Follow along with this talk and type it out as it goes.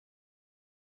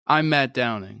I'm Matt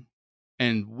Downing,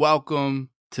 and welcome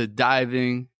to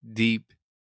Diving Deep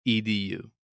EDU.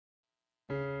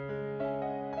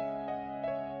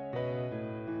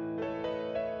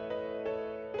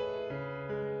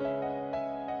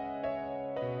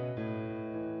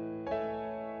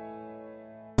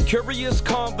 Curious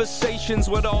conversations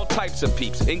with all types of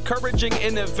peeps. Encouraging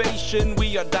innovation,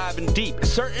 we are diving deep.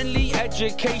 Certainly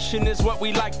education is what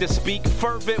we like to speak.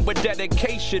 Fervent with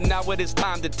dedication, now it is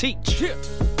time to teach. Yeah.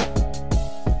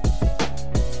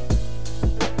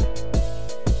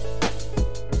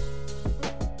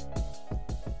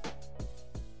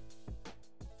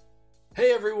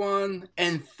 Hey everyone,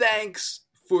 and thanks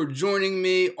for joining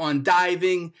me on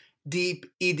Diving Deep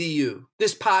EDU.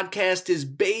 This podcast is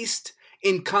based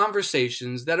in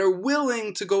conversations that are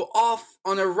willing to go off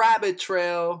on a rabbit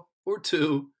trail or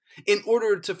two in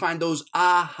order to find those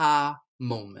aha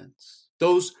moments.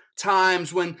 Those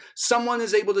times when someone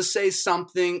is able to say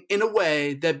something in a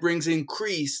way that brings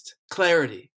increased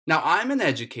clarity. Now, I'm an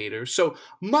educator, so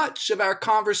much of our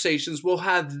conversations will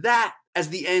have that as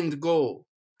the end goal.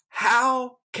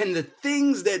 How can the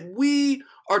things that we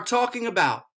are talking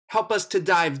about help us to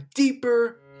dive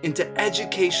deeper into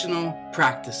educational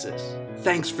practices?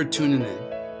 Thanks for tuning in.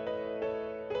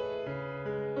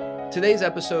 Today's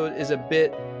episode is a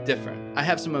bit different. I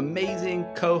have some amazing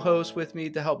co-hosts with me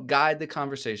to help guide the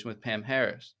conversation with Pam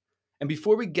Harris. And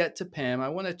before we get to Pam, I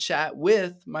want to chat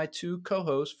with my two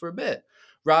co-hosts for a bit.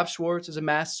 Rob Schwartz is a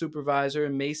math supervisor,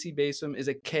 and Macy Basom is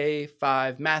a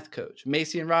K-5 math coach.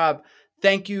 Macy and Rob,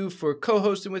 thank you for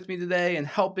co-hosting with me today and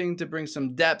helping to bring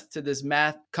some depth to this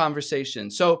math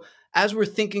conversation. So as we're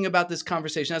thinking about this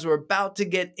conversation, as we're about to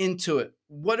get into it,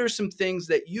 what are some things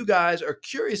that you guys are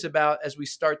curious about as we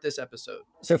start this episode?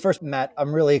 So first, Matt,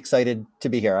 I'm really excited to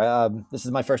be here. This is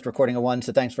my first recording of one,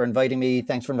 so thanks for inviting me.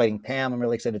 Thanks for inviting Pam. I'm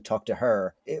really excited to talk to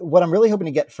her. What I'm really hoping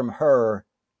to get from her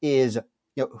is,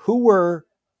 who were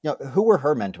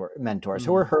her mentors? Mm-hmm.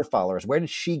 Who were her followers? Where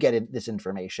did she get this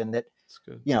information? That's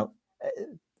good.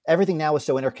 Everything now is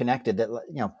so interconnected that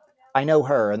I know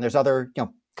her, and there's other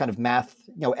kind of math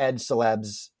ed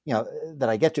celebs that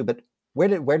I get to, but where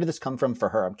did this come from for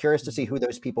her? I'm curious to see who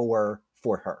those people were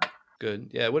for her.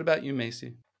 Good. Yeah. What about you,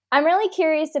 Macy? I'm really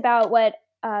curious about what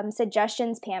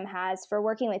suggestions Pam has for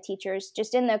working with teachers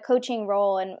just in the coaching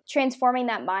role and transforming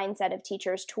that mindset of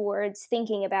teachers towards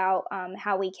thinking about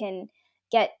how we can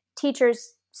get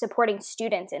teachers supporting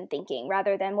students in thinking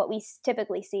rather than what we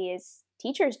typically see is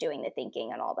teachers doing the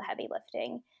thinking and all the heavy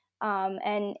lifting.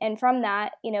 And from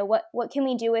that, what can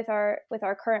we do with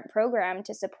our current program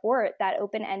to support that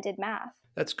open-ended math?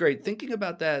 That's great. Thinking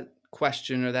about that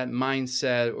question or that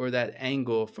mindset or that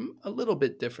angle from a little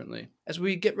bit differently. As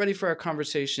we get ready for our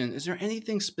conversation, is there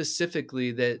anything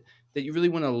specifically that you really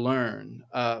want to learn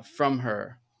from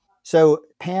her? So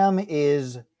Pam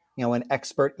is, an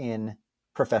expert in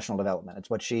professional development. It's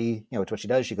what she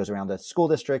does. She goes around the school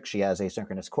district. She has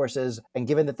asynchronous courses. And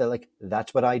given that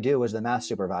that's what I do as the math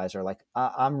supervisor,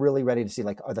 I'm really ready to see,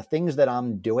 are the things that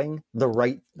I'm doing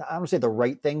I don't say the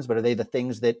right things, but are they the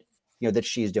things that, that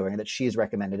she's doing, that she's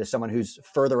recommended as someone who's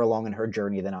further along in her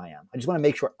journey than I am? I just want to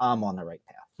make sure I'm on the right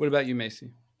path. What about you,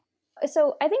 Macy?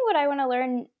 So I think what I want to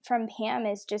learn from Pam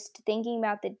is just thinking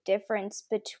about the difference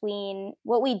between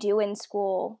what we do in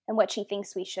school and what she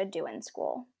thinks we should do in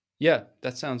school. Yeah,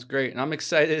 that sounds great. And I'm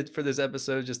excited for this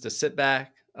episode just to sit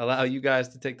back, allow you guys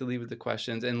to take the lead with the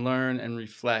questions and learn and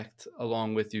reflect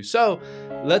along with you. So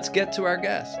let's get to our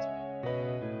guest.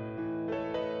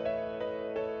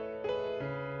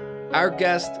 Our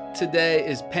guest today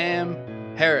is Pam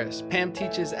Harris. Pam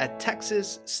teaches at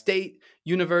Texas State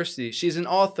University. She's an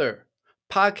author,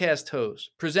 podcast host,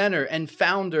 presenter, and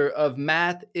founder of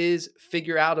Math is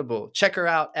Figureoutable. Check her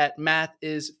out at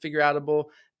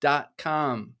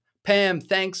mathisfigureoutable.com. Pam,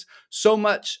 thanks so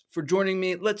much for joining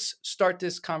me. Let's start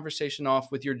this conversation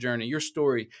off with your journey, your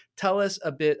story. Tell us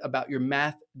a bit about your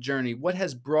math journey. What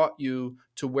has brought you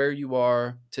to where you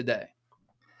are today?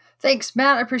 Thanks,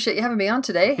 Matt. I appreciate you having me on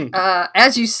today.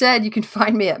 As you said, you can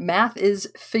find me at Math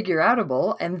is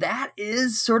Figureoutable, and that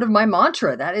is sort of my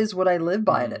mantra. That is what I live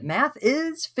by, that math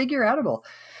is figureoutable.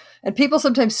 And people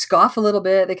sometimes scoff a little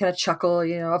bit. They kind of chuckle,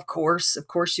 of course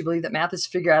you believe that math is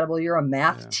figureoutable. You're a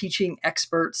math teaching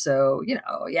expert. So,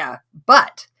 yeah.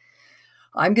 But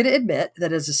I'm going to admit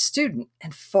that as a student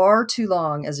and far too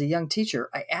long as a young teacher,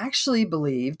 I actually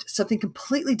believed something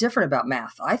completely different about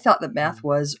math. I thought that math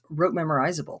was rote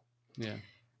memorizable. Yeah.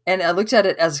 And I looked at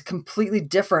it as a completely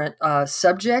different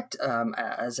subject,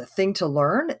 as a thing to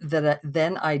learn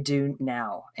than I do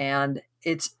now. And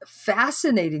it's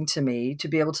fascinating to me to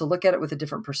be able to look at it with a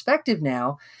different perspective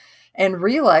now and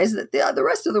realized that the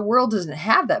rest of the world doesn't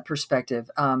have that perspective.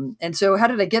 And so how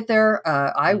did I get there?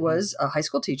 I was a high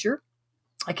school teacher.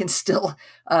 I can still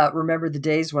remember the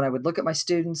days when I would look at my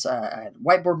students, I had a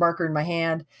whiteboard marker in my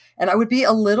hand, and I would be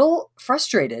a little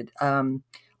frustrated.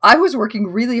 I was working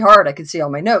really hard. I could see all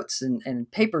my notes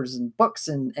and papers and books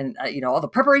and all the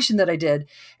preparation that I did.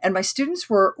 And my students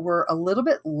were a little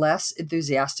bit less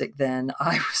enthusiastic than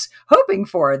I was hoping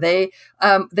for. They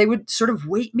would sort of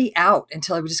wait me out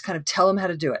until I would just kind of tell them how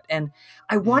to do it. And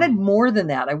I wanted more than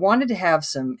that. I wanted to have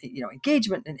some,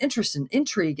 engagement and interest and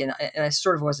intrigue. And I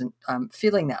sort of wasn't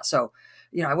feeling that. So,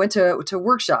 I went to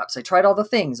workshops. I tried all the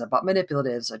things. I bought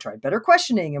manipulatives. I tried better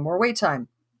questioning and more wait time.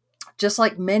 Just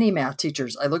like many math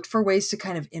teachers, I looked for ways to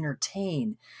kind of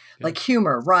entertain, like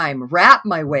humor, rhyme, rap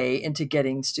my way into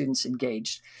getting students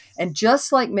engaged. And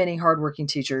just like many hardworking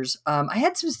teachers, I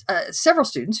had several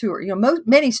students who were,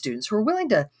 many students who were willing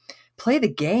to play the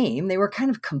game. They were kind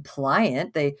of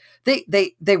compliant. They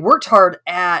worked hard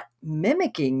at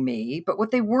mimicking me, but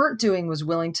what they weren't doing was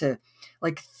willing to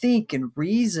think and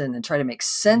reason and try to make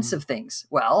sense of things.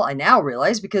 Well, I now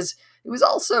realize, because it was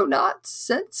also not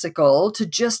sensical to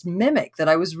just mimic, that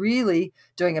I was really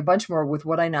doing a bunch more with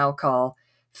what I now call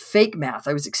fake math.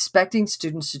 I was expecting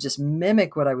students to just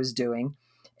mimic what I was doing.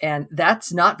 And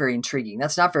that's not very intriguing.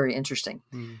 That's not very interesting.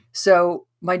 So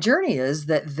my journey is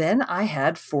that then I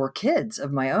had 4 kids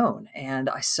of my own, and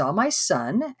I saw my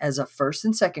son as a first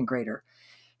and second grader.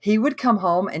 He would come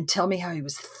home and tell me how he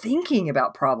was thinking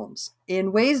about problems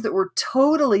in ways that were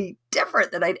totally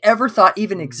different than I'd ever thought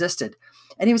even existed.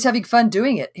 And he was having fun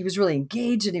doing it. He was really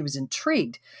engaged and he was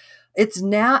intrigued.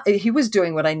 He was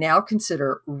doing what I now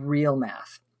consider real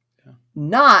math,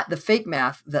 not the fake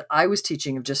math that I was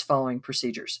teaching of just following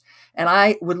procedures. And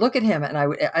I would look at him, and I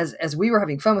would, as we were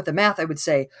having fun with the math, I would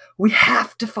say, we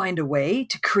have to find a way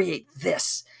to create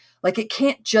this. It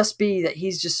can't just be that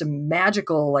he's just some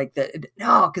magical that.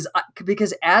 No,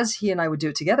 because as he and I would do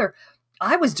it together,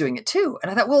 I was doing it too.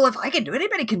 And I thought, well, if I can do it,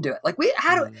 anybody can do it.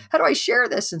 How do I share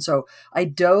this? And so I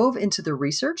dove into the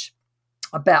research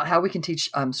about how we can teach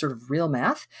sort of real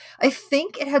math. I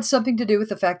think it had something to do with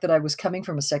the fact that I was coming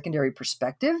from a secondary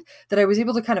perspective, that I was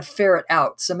able to kind of ferret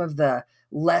out some of the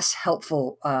less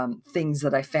helpful things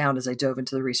that I found as I dove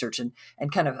into the research and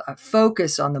kind of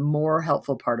focus on the more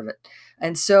helpful part of it.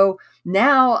 And so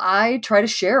now I try to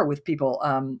share with people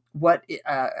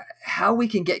how we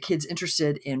can get kids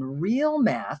interested in real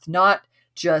math, not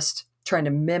just trying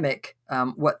to mimic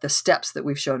what the steps that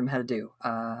we've showed them how to do.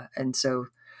 And so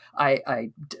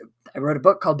I wrote a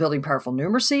book called Building Powerful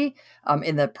Numeracy.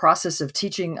 In the process of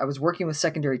teaching, I was working with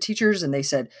secondary teachers, and they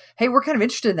said, hey, we're kind of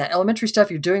interested in that elementary stuff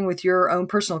you're doing with your own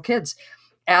personal kids.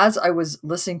 As I was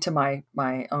listening to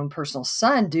my own personal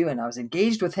son do, and I was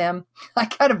engaged with him, I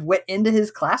kind of went into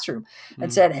his classroom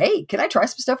and said, hey, can I try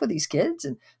some stuff with these kids?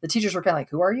 And the teachers were kind of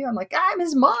like, who are you? I'm like, I'm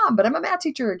his mom, but I'm a math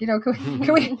teacher. Can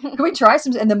we try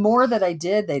some? And the more that I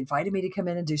did, they invited me to come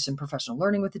in and do some professional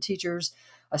learning with the teachers.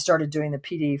 I started doing the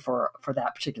PD for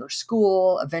that particular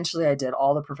school. Eventually, I did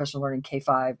all the professional learning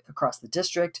K-5 across the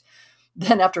district.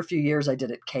 Then after a few years, I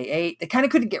did it K-8. They kind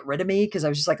of couldn't get rid of me because I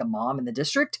was just like a mom in the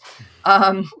district.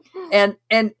 And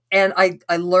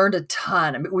I learned a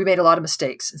ton. I mean, we made a lot of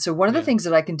mistakes. And so one of the things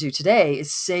that I can do today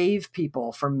is save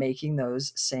people from making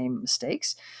those same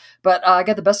mistakes. But I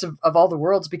got the best of all the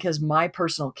worlds, because my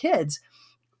personal kids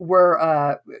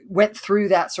went through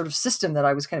that sort of system that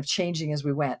I was kind of changing as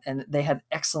we went. And they had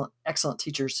excellent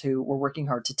teachers who were working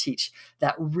hard to teach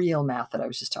that real math that I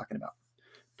was just talking about.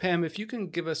 Pam, if you can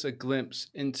give us a glimpse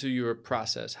into your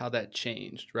process, how that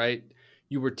changed, right?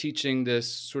 You were teaching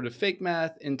this sort of fake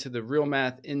math into the real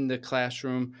math in the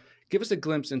classroom. Give us a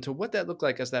glimpse into what that looked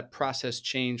like as that process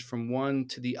changed from one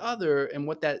to the other,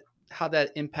 and how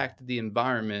that impacted the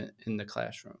environment in the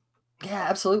classroom. Yeah,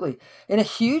 absolutely. In a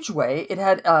huge way, it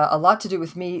had a lot to do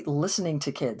with me listening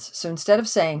to kids. So instead of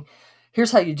saying,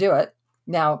 here's how you do it,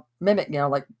 now mimic,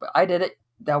 like I did it,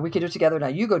 now we can do it together, now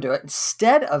you go do it.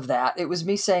 Instead of that, it was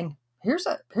me saying, here's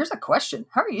a question.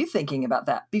 How are you thinking about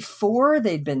that? Before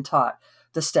they'd been taught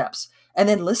the steps, and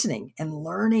then listening and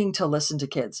learning to listen to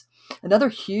kids. Another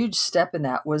huge step in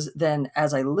that was then,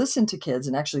 as I listened to kids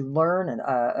and actually learn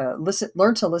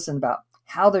to listen about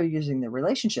how they're using their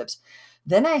relationships,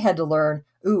 then I had to learn,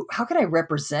 how can I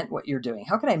represent what you're doing?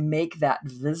 How can I make that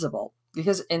visible?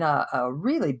 Because in a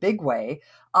really big way,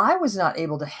 I was not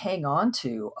able to hang on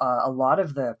to a lot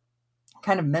of the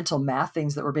kind of mental math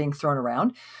things that were being thrown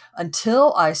around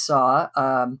until I saw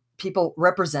people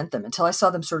represent them, until I saw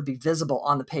them sort of be visible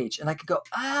on the page. And I could go,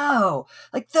 oh,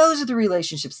 like those are the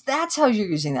relationships. That's how you're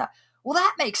using that. well,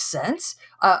 that makes sense.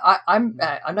 I'm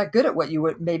not good at what you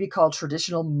would maybe call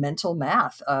traditional mental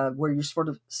math, where you're sort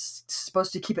of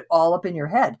supposed to keep it all up in your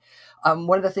head.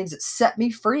 One of the things that set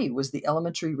me free was the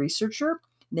elementary researcher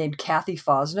named Kathy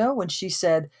Fosno, when she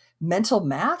said, mental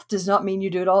math does not mean you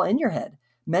do it all in your head.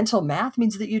 Mental math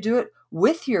means that you do it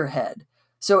with your head.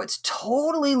 So it's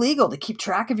totally legal to keep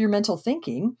track of your mental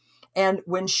thinking. And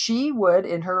when she would,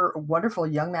 in her wonderful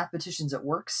Young Mathematicians at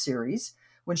Work series,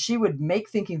 when she would make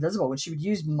thinking visible, when she would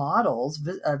use models,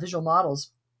 visual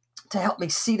models, to help me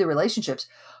see the relationships,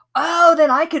 oh, then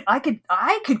I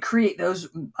could create those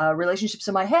relationships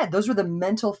in my head. Those were the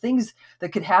mental things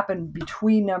that could happen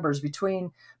between numbers,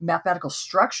 between mathematical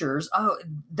structures. Oh,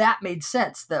 that made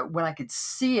sense. That when I could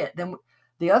see it, then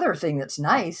the other thing that's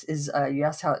nice is you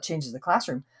asked how it changes the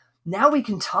classroom. Now we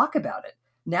can talk about it.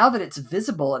 Now that it's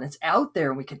visible and it's out there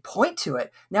and we can point to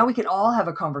it, now we can all have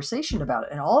a conversation about it.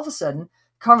 And all of a sudden,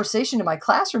 conversation in my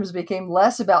classrooms became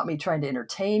less about me trying to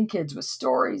entertain kids with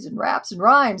stories and raps and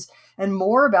rhymes, and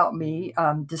more about me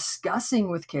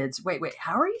discussing with kids. Wait,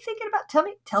 how are you thinking about?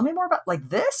 Tell me more about like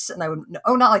this. And I would,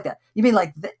 oh, not like that. You mean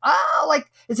like,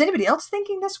 like, is anybody else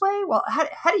thinking this way? Well,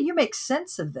 how do you make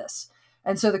sense of this?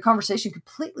 And so the conversation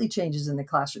completely changes in the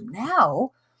classroom.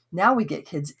 Now we get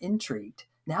kids intrigued.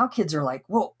 Now kids are like,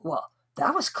 well,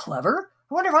 that was clever.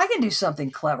 I wonder if I can do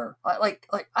something clever. I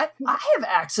have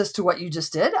access to what you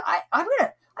just did. I'm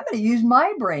gonna use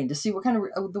my brain to see what kind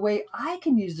of the way I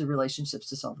can use the relationships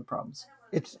to solve the problems.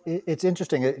 It's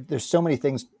interesting. There's so many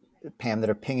things, Pam, that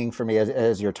are pinging for me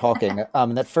as you're talking.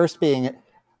 That first being,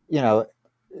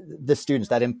 the students,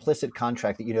 that implicit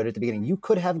contract that you noted at the beginning. You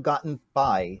could have gotten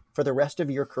by for the rest of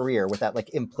your career with that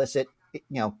like implicit,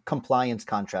 compliance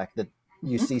contract that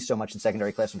you see so much in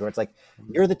secondary classrooms, where it's like,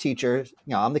 you're the teacher,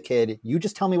 I'm the kid, you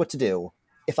just tell me what to do.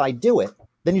 If I do it,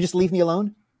 then you just leave me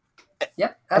alone.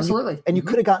 Yep, absolutely. And you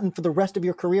could have gotten for the rest of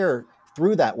your career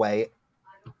through that way,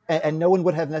 and no one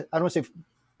would have, I don't want to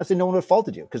say no one would have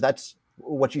faulted you, because that's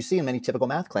what you see in many typical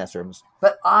math classrooms.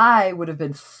 But I would have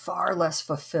been far less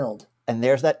fulfilled. And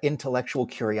there's that intellectual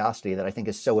curiosity that I think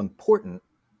is so important,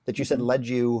 that you said led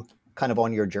you kind of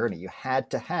on your journey. You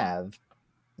had to have,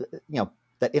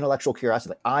 that intellectual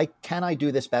curiosity. Can I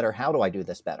do this better? How do I do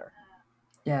this better?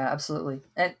 Yeah, absolutely.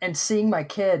 And seeing my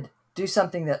kid do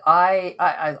something that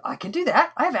I can do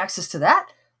that. I have access to that.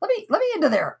 Let me into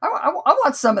there. I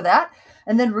want some of that.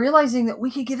 And then realizing that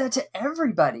we can give that to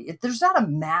everybody. If there's not a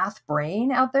math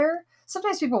brain out there,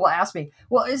 sometimes people will ask me,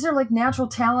 well, is there like natural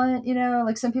talent?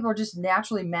 Like some people are just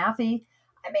naturally mathy.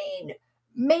 I mean,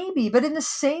 maybe, but in the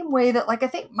same way that, like, I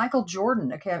think Michael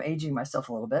Jordan, okay, I'm aging myself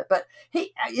a little bit, but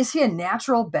is he a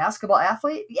natural basketball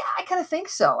athlete? Yeah, I kind of think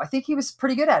so. I think he was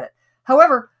pretty good at it.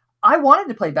 However, I wanted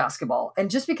to play basketball,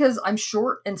 and just because I'm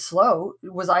short and slow,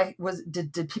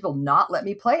 did people not let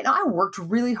me play? And I worked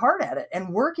really hard at it,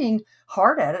 and working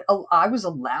hard at it, I was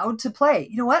allowed to play.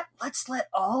 You know what? Let's let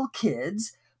all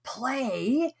kids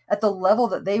play at the level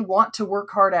that they want to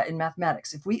work hard at in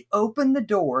mathematics. If we open the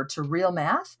door to real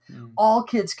math, all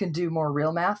kids can do more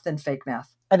real math than fake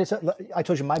math. And I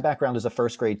told you my background as a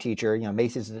first grade teacher,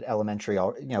 Macy's at elementary,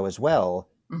 as well.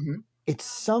 Mm-hmm. At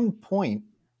some point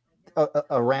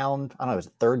around, I don't know, is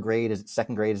it third grade? Is it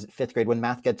second grade? Is it fifth grade? When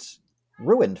math gets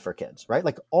ruined for kids, right?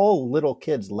 Like all little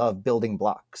kids love building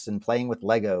blocks and playing with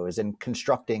Legos and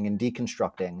constructing and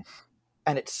deconstructing.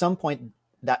 And at some point,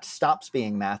 that stops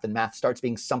being math and math starts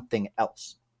being something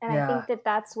else. And I think that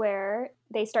that's where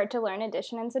they start to learn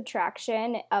addition and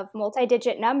subtraction of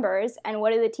multi-digit numbers. And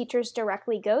what do the teachers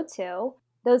directly go to?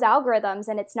 Those algorithms.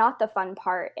 And it's not the fun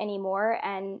part anymore.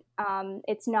 And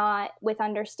it's not with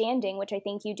understanding, which I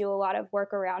think you do a lot of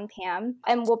work around, Pam.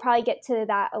 And we'll probably get to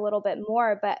that a little bit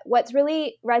more. But what's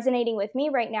really resonating with me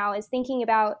right now is thinking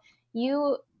about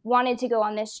you wanted to go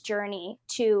on this journey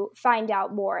to find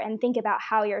out more and think about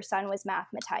how your son was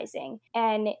mathematizing.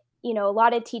 And, a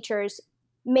lot of teachers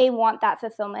may want that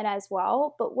fulfillment as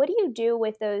well. But what do you do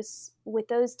with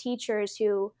those teachers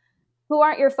who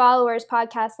aren't your followers,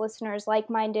 podcast listeners,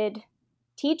 like-minded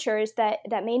teachers that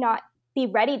may not be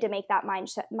ready to make that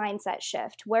mindset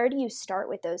shift? Where do you start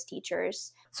with those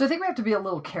teachers? So I think we have to be a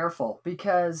little careful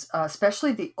because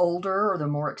especially the older or the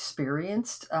more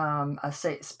experienced, I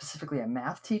say specifically a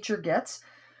math teacher gets,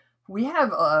 we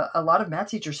have a lot of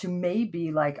math teachers who may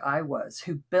be like I was,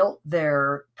 who built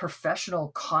their professional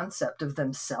concept of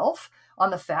themselves on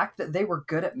the fact that they were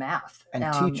good at math. And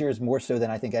teachers, more so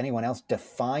than I think anyone else,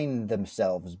 define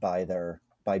themselves by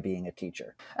being a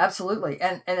teacher. Absolutely.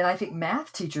 And I think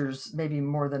math teachers, maybe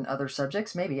more than other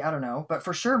subjects, maybe, I don't know, but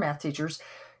for sure math teachers,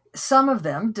 some of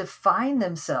them define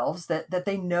themselves that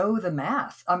they know the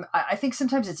math. I think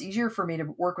sometimes it's easier for me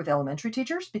to work with elementary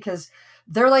teachers because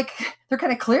they're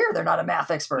kind of clear they're not a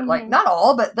math expert. Mm-hmm. Like not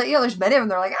all, but there's many of them.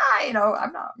 They're like, I'm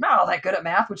not all that good at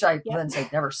math, which I then say,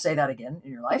 never say that again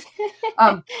in your life.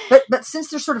 But since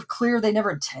they're sort of clear, they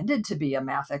never intended to be a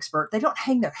math expert. They don't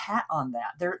hang their hat on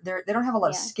that. They don't have a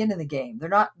lot of skin in the game. They're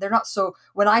not. So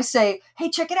when I say, hey,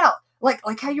 check it out.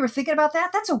 Like how you were thinking about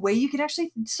that, that's a way you can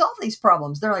actually solve these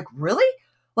problems. They're like, really?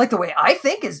 Like the way I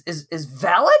think is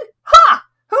valid? Ha!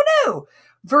 Who knew?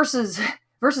 Versus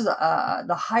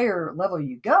the higher level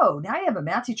you go. Now you have a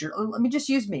math teacher. Let me just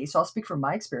use me. So I'll speak from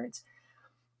my experience.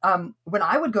 When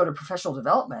I would go to professional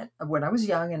development, when I was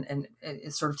young and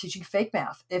sort of teaching fake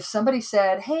math, if somebody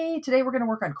said, hey, today we're going to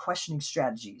work on questioning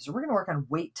strategies, or we're going to work on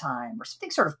wait time, or something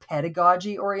sort of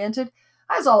pedagogy oriented,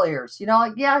 I was all ears,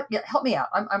 like, yeah, help me out.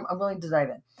 I'm willing to dive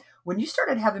in. When you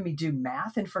started having me do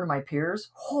math in front of my peers,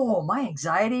 my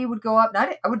anxiety would go up. Now,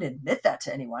 I wouldn't admit that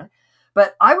to anyone,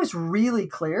 but I was really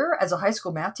clear as a high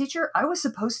school math teacher. I was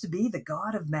supposed to be the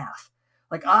god of math.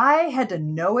 Like I had to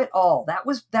know it all. That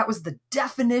was the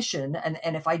definition.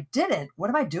 And if I didn't, what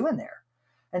am I doing there?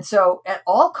 And so at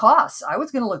all costs, I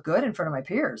was going to look good in front of my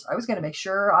peers. I was going to make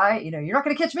sure you're not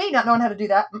going to catch me not knowing how to do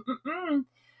that.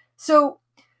 So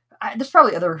there's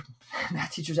probably other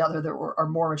math teachers out there that are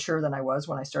more mature than I was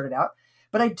when I started out.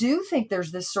 But I do think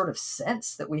there's this sort of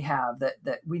sense that we have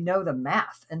that we know the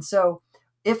math. And so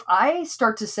if I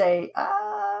start to say,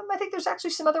 I think there's actually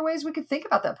some other ways we could think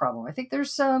about that problem. I think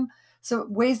there's some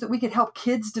ways that we could help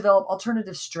kids develop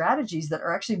alternative strategies that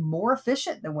are actually more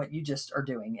efficient than what you just are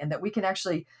doing, and that we can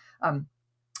actually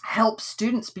help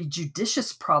students be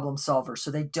judicious problem solvers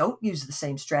so they don't use the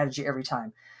same strategy every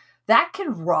time. That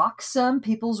can rock some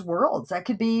people's worlds. That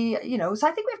could be, so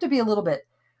I think we have to be a little bit,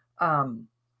 I'm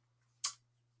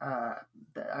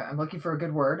looking for a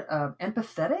good word,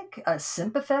 empathetic,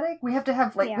 sympathetic. We have to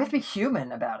have we have to be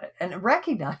human about it and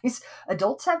recognize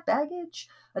adults have baggage.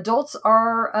 Adults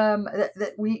are,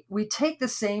 that we take the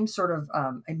same sort of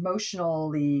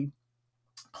emotionally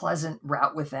pleasant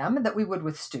route with them that we would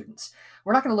with students.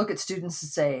 We're not going to look at students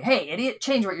and say, hey, idiot,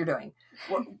 change what you're doing.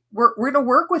 We're going to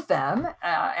work with them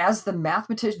as the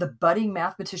budding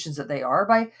mathematicians that they are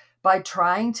by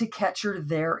trying to capture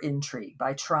their intrigue,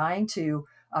 by trying to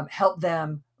help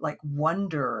them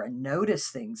wonder and notice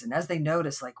things. And as they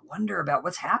notice, wonder about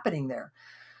what's happening there.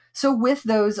 So with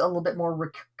those a little bit more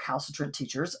recalcitrant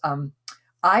teachers,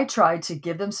 I try to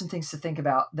give them some things to think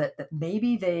about that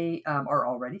maybe they are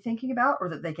already thinking about or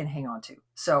that they can hang on to.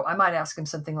 So I might ask them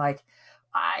something like,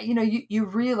 you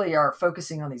really are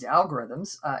focusing on these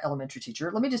algorithms, elementary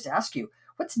teacher. Let me just ask you,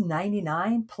 what's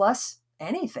 99 plus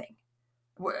anything?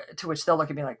 To which they'll look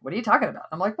at me like, what are you talking about?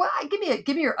 I'm like, well, give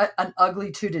me an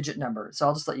ugly 2-digit number. So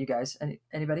I'll just let you guys,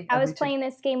 anybody? I was playing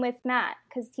this game with Matt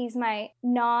because he's my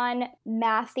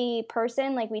non-mathy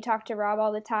person. Like we talk to Rob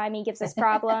all the time. He gives us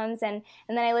problems. and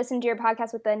then I listened to your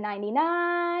podcast with the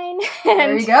 99.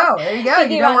 There you go.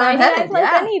 You know where I'm headed. Plus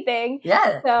anything.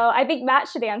 Yeah. So I think Matt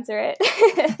should answer it.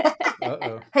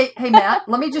 Uh-oh. Hey, Matt,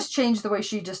 let me just change the way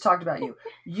she just talked about you.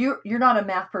 You're not a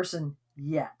math person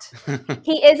yet.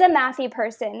 He is a mathy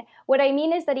person. What I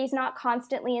mean is that he's not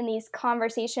constantly in these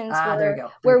conversations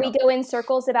where we go in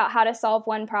circles about how to solve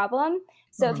one problem.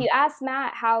 So if you ask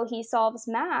Matt how he solves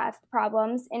math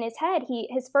problems in his head,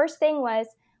 his first thing was,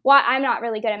 well, I'm not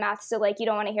really good at math, so you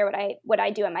don't want to hear what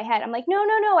I do in my head. I'm like, no,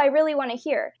 I really want to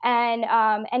hear. And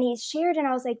he's shared, and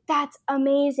I was like, that's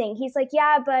amazing. He's like,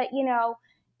 yeah, but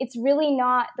it's really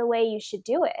not the way you should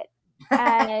do it.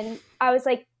 And I was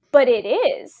like, but it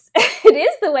is. It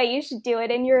is the way you should do it.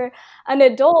 And you're an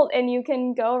adult and you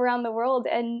can go around the world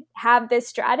and have this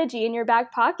strategy in your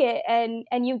back pocket and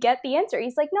you get the answer.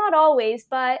 He's like, not always,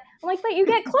 but I'm like, but you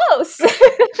get close.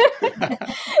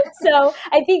 So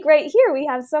I think right here we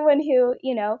have someone who,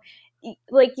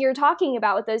 like you're talking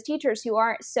about with those teachers who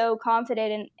aren't so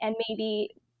confident and maybe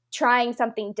trying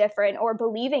something different or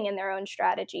believing in their own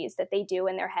strategies that they do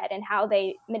in their head and how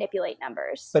they manipulate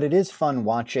numbers. But it is fun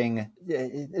watching,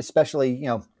 especially,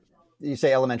 you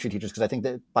say elementary teachers, because I think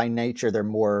that by nature they're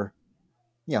more,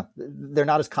 they're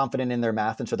not as confident in their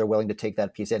math. And so they're willing to take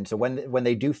that piece in. So when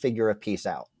they do figure a piece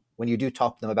out, when you do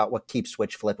talk to them about what keep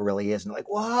switch flip really is, and they're like,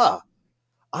 wow,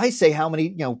 I say how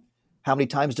many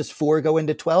times does 4 go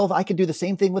into 12? I could do the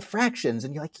same thing with fractions.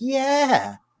 And you're like,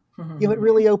 yeah, it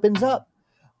really opens up.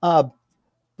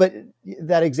 But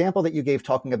that example that you gave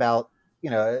talking about,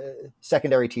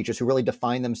 secondary teachers who really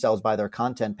define themselves by their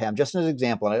content, Pam, just as an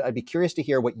example, and I'd be curious to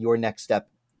hear what your next step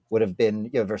would have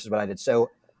been, versus what I did. So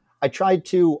I tried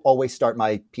to always start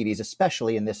my PDs,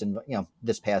 especially in this,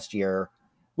 this past year,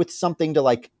 with something to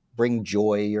bring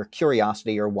joy or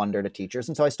curiosity or wonder to teachers.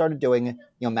 And so I started doing,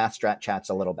 math strat chats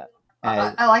a little bit.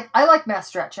 I like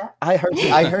math strat chat. I heard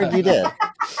you did.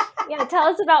 Yeah, tell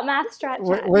us about math strat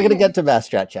chat. We're going to get to math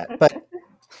strat chat, but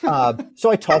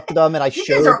so I talked to them and I You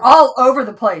showed. guys are all over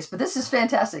the place, but this is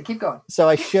fantastic. Keep going. So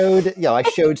I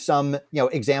showed some,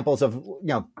 examples of,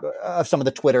 of some of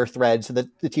the Twitter threads so that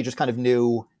the teachers kind of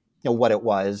knew, what it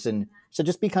was. And so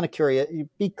just be kind of curious,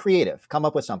 be creative, come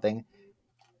up with something.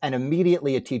 And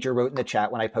immediately a teacher wrote in the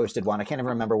chat when I posted one, I can't even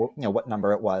remember what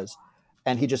number it was.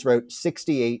 And he just wrote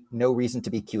 68, no reason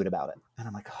to be cute about it. And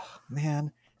I'm like, oh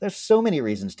man, there's so many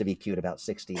reasons to be cute about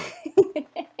 68.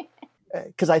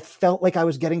 Because I felt like I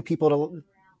was getting people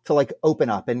to like open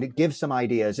up and give some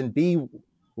ideas and be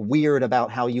weird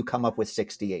about how you come up with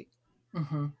 68.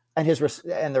 Mm-hmm.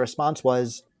 And the response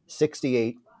was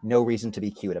 68, no reason to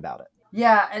be cute about it.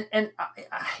 Yeah, and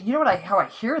you know what? How I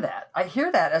hear that? I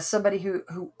hear that as somebody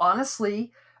who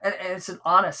honestly, and it's an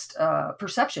honest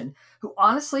perception, who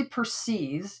honestly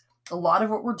perceives a lot of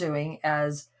what we're doing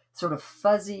as sort of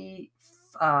fuzzy,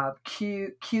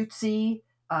 cutesy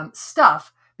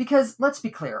stuff. Because let's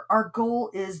be clear, our goal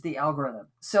is the algorithm.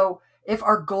 So if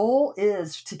our goal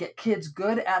is to get kids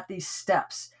good at these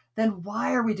steps, then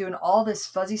why are we doing all this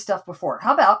fuzzy stuff before?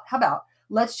 How about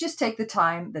let's just take the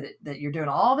time that you're doing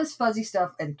all this fuzzy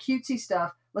stuff and cutesy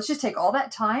stuff. Let's just take all that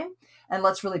time and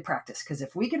let's really practice. Because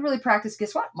if we can really practice,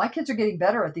 guess what? My kids are getting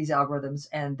better at these algorithms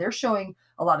and they're showing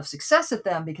a lot of success at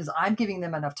them because I'm giving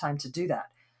them enough time to do that.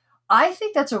 I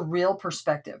think that's a real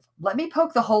perspective. Let me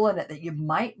poke the hole in it that you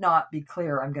might not be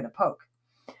clear I'm going to poke.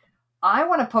 I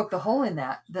want to poke the hole in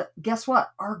that guess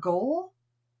what? Our goal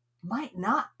might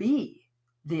not be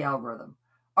the algorithm.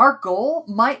 Our goal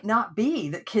might not be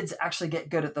that kids actually get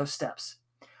good at those steps.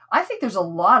 I think there's a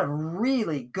lot of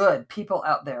really good people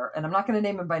out there, and I'm not going to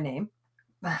name them by name,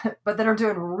 but that are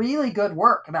doing really good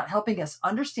work about helping us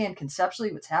understand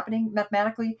conceptually what's happening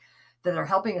mathematically, that are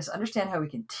helping us understand how we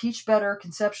can teach better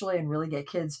conceptually and really get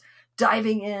kids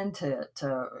diving into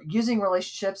using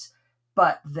relationships.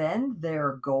 But then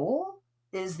their goal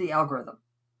is the algorithm.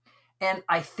 And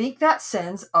I think that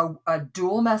sends a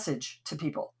dual message to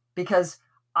people, because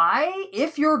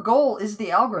if your goal is the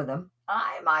algorithm,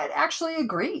 I might actually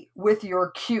agree with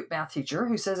your cute math teacher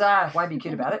who says, why be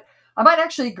cute about it? I might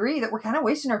actually agree that we're kind of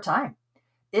wasting our time.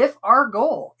 If our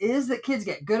goal is that kids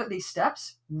get good at these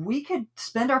steps, we could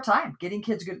spend our time getting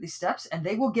kids good at these steps and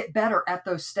they will get better at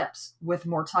those steps with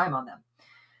more time on them.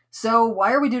 So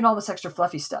why are we doing all this extra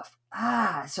fluffy stuff?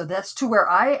 So that's to where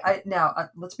now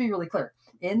let's be really clear.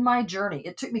 In my journey,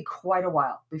 it took me quite a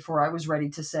while before I was ready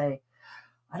to say,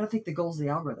 I don't think the goal is the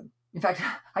algorithm. In fact,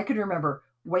 I could remember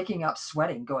waking up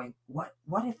sweating going, what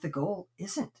if the goal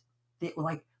isn't?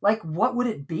 What would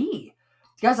it be?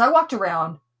 Guys, I walked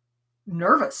around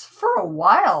nervous for a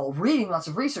while, reading lots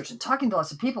of research and talking to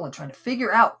lots of people and trying to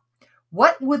figure out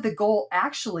what would the goal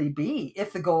actually be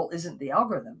if the goal isn't the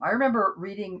algorithm. I remember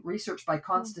reading research by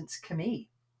Constance Camille.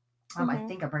 I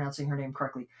think I'm pronouncing her name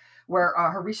correctly, where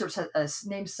her research has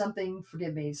named something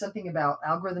about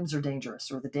algorithms are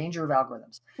dangerous, or the danger of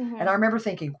algorithms. Mm-hmm. And I remember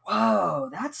thinking, whoa,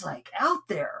 that's like out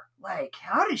there. Like,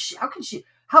 how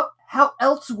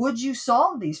else would you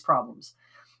solve these problems?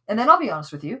 And then I'll be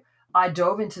honest with you, I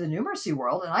dove into the numeracy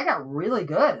world and I got really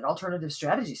good at alternative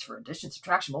strategies for addition,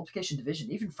 subtraction, multiplication, division,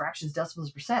 even fractions,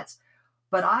 decimals, percents.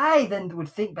 But I then would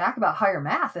think back about higher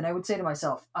math and I would say to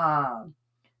myself,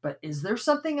 but is there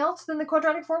something else than the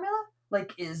quadratic formula?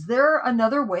 Like, is there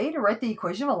another way to write the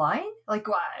equation of a line? Like,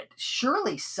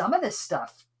 surely some of this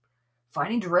stuff,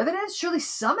 finding derivatives, surely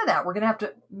some of that we're going to have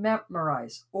to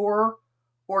memorize, or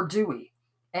do we?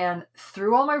 And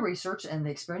through all my research and the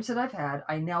experience that I've had,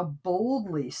 I now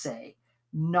boldly say,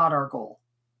 not our goal.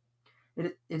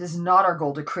 It is not our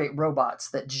goal to create robots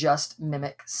that just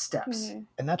mimic steps. Mm-hmm.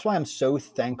 And that's why I'm so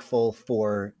thankful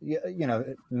for,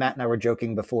 Matt and I were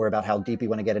joking before about how deep we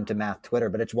want to get into math Twitter,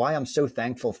 but it's why I'm so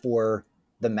thankful for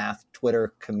the math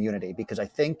Twitter community, because I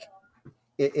think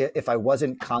if I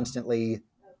wasn't constantly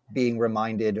being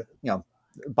reminded,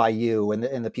 by you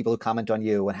and the people who comment on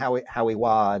you and Howie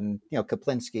Wah and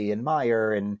Kaplinsky and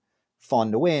Meyer and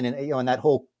Fawn to Win and and that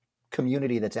whole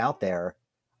community that's out there,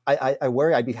 I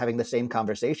worry I'd be having the same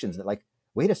conversations that, like,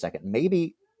 wait a second,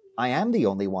 maybe I am the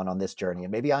only one on this journey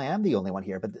and maybe I am the only one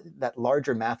here, but that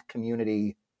larger math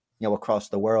community across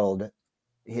the world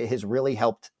has really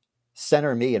helped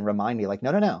center me and remind me, like,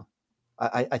 no,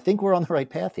 I think we're on the right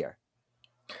path here.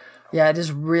 Yeah, it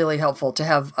is really helpful to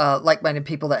have like-minded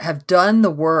people that have done the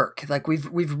work. Like, we've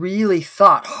really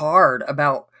thought hard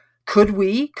about, could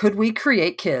we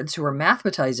create kids who are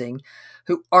mathematizing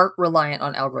who aren't reliant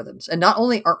on algorithms. And not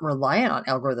only aren't reliant on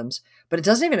algorithms, but it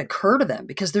doesn't even occur to them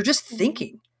because they're just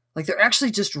thinking. Like they're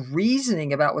actually just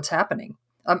reasoning about what's happening.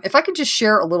 If I could just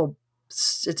share a little,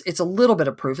 it's a little bit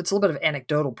of proof. It's a little bit of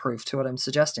anecdotal proof to what I'm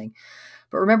suggesting.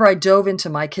 But remember, I dove into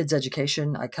my kids'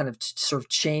 education. I kind of sort of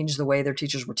changed the way their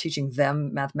teachers were teaching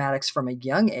them mathematics from a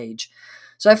young age.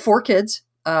 So I have 4 kids.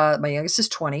 My youngest is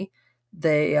 20.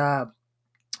 They,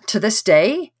 to this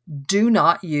day, do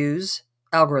not use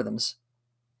algorithms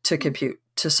to compute,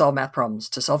 to solve math problems,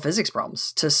 to solve physics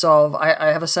problems, to solve.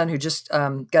 I have a son who just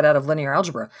got out of linear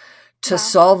algebra. To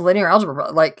solve linear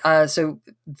algebra, so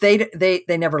they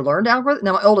never learned algorithm.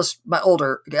 Now my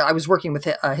older, I was working with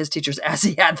his teachers as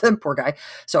he had them, poor guy.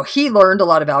 So he learned a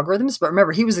lot of algorithms, but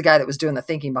remember, he was the guy that was doing the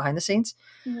thinking behind the scenes.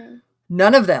 Mm-hmm.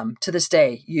 None of them to this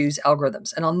day use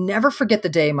algorithms. And I'll never forget the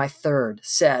day my third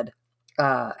said,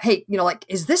 hey,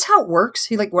 is this how it works?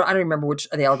 He I don't remember which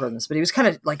of the algorithms, but he was kind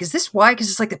of like, is this why? Because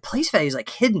it's like the place value is like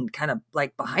hidden kind of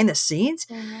like behind the scenes.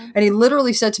 Mm-hmm. And he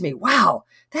literally said to me, wow,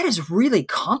 that is really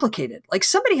complicated. Like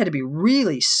somebody had to be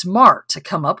really smart to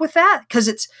come up with that. Cause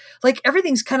it's like,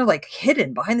 everything's kind of like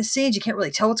hidden behind the scenes. You can't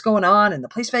really tell what's going on. And the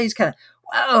place value is kind of,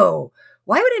 whoa,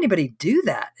 why would anybody do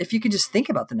that? If you could just think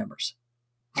about the numbers.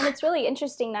 And it's really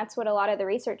interesting. That's what a lot of the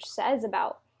research says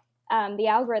about the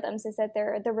algorithms, is that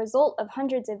they're the result of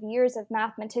hundreds of years of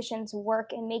mathematicians'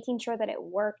 work in making sure that it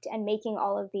worked and making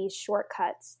all of these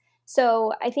shortcuts.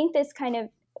 So I think this kind of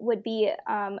would be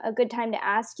a good time to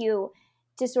ask you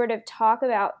to sort of talk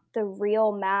about the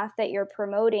real math that you're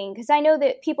promoting, because I know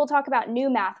that people talk about new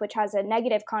math, which has a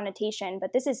negative connotation,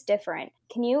 but this is different.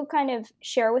 Can you kind of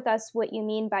share with us what you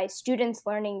mean by students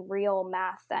learning real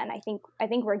math then? I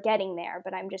think we're getting there,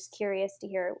 but I'm just curious to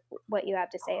hear what you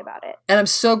have to say about it. And I'm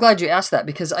so glad you asked that,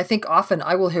 because I think often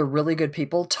I will hear really good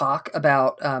people talk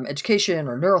about education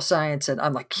or neuroscience, and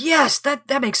I'm like, yes,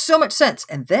 that makes so much sense.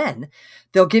 And then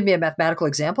they'll give me a mathematical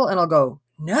example and I'll go,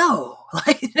 no,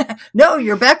 no,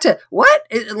 you're back to what?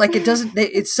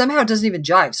 It somehow doesn't even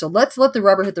jive. So let's let the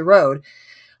rubber hit the road.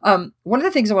 One of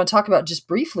the things I want to talk about just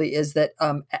briefly is that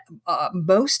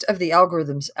most of the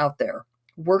algorithms out there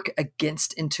work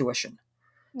against intuition.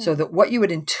 So that what you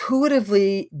would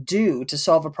intuitively do to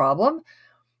solve a problem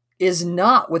is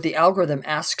not what the algorithm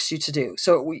asks you to do.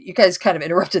 So you guys kind of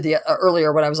interrupted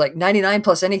earlier when I was like 99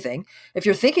 plus anything. If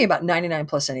you're thinking about 99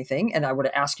 plus anything, and I were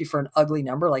to ask you for an ugly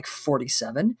number like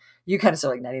 47, you kind of say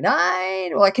like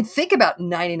 99. Well, I can think about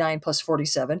 99 plus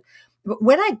 47. But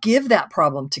when I give that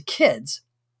problem to kids,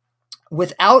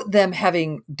 without them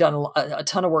having done a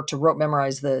ton of work to rote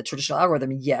memorize the traditional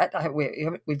algorithm yet,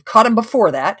 we've caught them before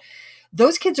that,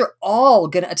 those kids are all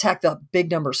going to attack the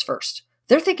big numbers first.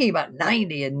 They're thinking about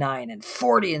 90 and 9 and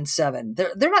 40 and 7.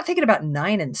 They're not thinking about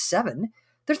 9 and 7.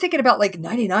 They're thinking about like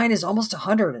 99 is almost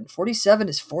 100 and 47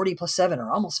 is 40 plus 7 or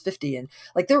almost 50. And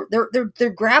like they're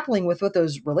grappling with what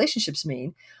those relationships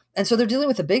mean. And so they're dealing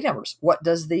with the big numbers. What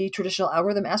does the traditional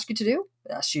algorithm ask you to do?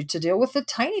 It asks you to deal with the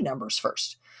tiny numbers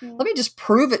first. Mm-hmm. Let me just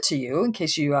prove it to you in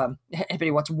case you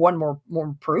anybody wants one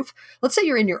more proof. Let's say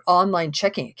you're in your online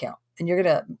checking account and you're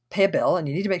going to pay a bill, and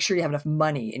you need to make sure you have enough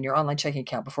money in your online checking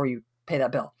account before you pay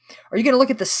that bill. Are you going to look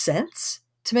at the cents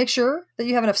to make sure that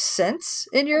you have enough cents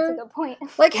in your? That's a good point.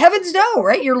 Like heavens no,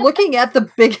 right? You're looking at the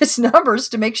biggest numbers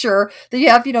to make sure that you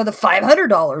have, the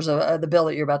 $500 of the bill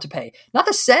that you're about to pay, not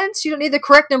the cents. You don't need the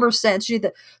correct number of cents. You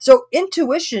need so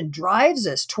intuition drives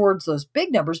us towards those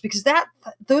big numbers, because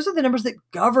those are the numbers that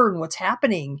govern what's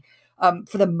happening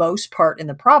for the most part in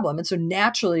the problem. And so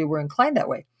naturally we're inclined that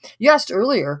way. You asked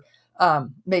earlier,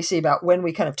 Macy, about when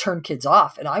we kind of turn kids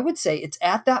off. And I would say it's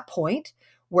at that point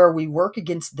where we work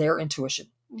against their intuition.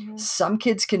 Mm-hmm. Some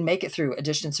kids can make it through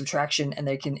addition and subtraction, and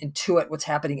they can intuit what's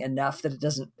happening enough that it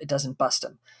doesn't bust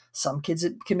them. Some kids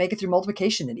can make it through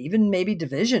multiplication and even maybe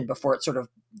division before it sort of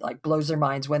like blows their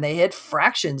minds when they hit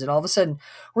fractions. And all of a sudden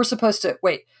we're supposed to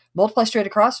multiply straight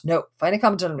across? No. Find a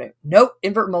common denominator? No.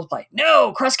 Invert and multiply?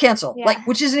 No. Cross cancel? Yeah.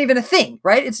 Which isn't even a thing,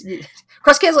 right? It's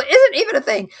cross cancel isn't even a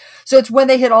thing. So it's when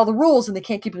they hit all the rules and they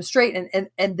can't keep them straight.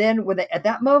 And then when at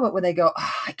that moment when they go,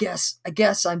 I guess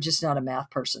I'm just not a math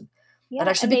person. Yeah,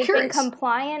 and they've been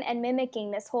compliant and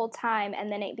mimicking this whole time,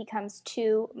 and then it becomes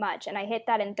too much. And I hit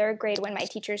that in third grade when my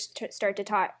teachers start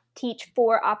to teach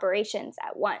 4 operations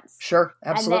at once. Sure,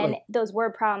 absolutely. And then those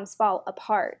word problems fall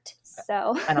apart.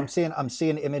 So, and I'm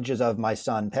seeing images of my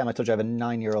son, Pam. I told you I have a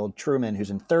 9-year-old Truman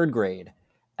who's in third grade,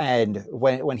 and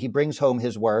when he brings home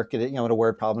his work, in a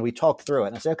word problem, we talk through it,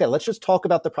 and I say, okay, let's just talk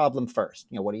about the problem first.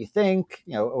 What do you think?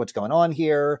 What's going on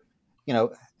here?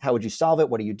 How would you solve it?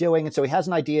 What are you doing? And so he has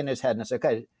an idea in his head, and I say,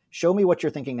 okay, show me what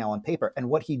you're thinking now on paper. And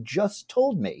what he just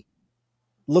told me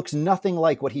looks nothing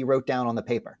like what he wrote down on the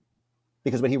paper.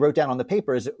 because what he wrote down on the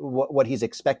paper is what he's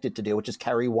expected to do, which is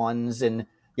carry ones and,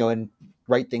 and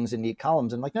write things in neat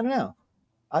columns. And like, no.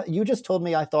 You just told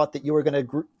me I thought that you were going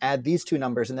to add these two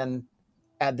numbers and then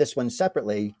add this one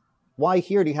separately. Why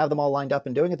here do you have them all lined up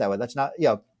and doing it that way? That's not,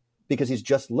 because he's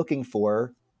just looking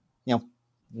for,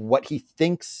 what he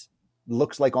thinks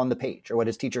looks like on the page or what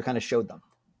his teacher kind of showed them.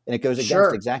 And it goes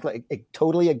against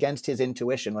totally against his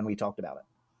intuition when we talked about it.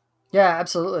 Yeah,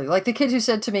 absolutely. Like the kid who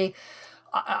said to me,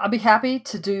 I'll be happy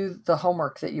to do the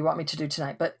homework that you want me to do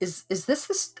tonight, but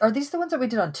are these the ones that we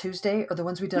did on Tuesday or the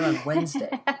ones we did on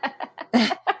Wednesday?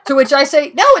 To which I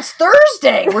say, no, it's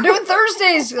Thursday. We're doing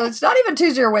Thursdays. It's not even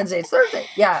Tuesday or Wednesday. It's Thursday.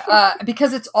 Yeah,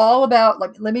 because it's all about,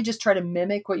 like, let me just try to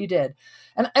mimic what you did.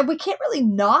 And we can't really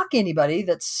knock anybody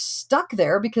that's stuck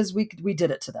there because we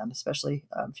did it to them, especially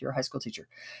if you're a high school teacher.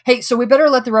 Hey, so we better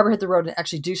let the rubber hit the road and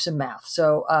actually do some math.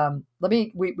 So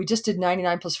we just did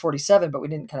 99 plus 47, but we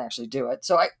didn't kind of actually do it.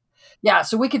 So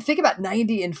so we could think about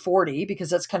 90 and 40 because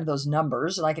that's kind of those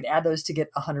numbers, and I could add those to get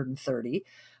 130.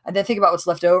 And then think about what's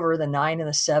left over, the 9 and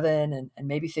the 7, and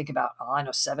maybe think about,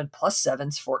 7 plus 7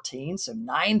 is 14. So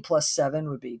 9 plus 7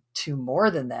 would be 2 more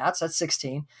than that. So that's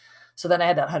 16. So then I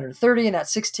had that 130 and that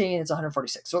 16, it's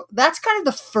 146. So that's kind of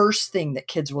the first thing that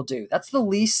kids will do. That's the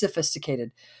least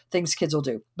sophisticated things kids will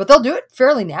do. But they'll do it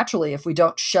fairly naturally if we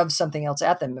don't shove something else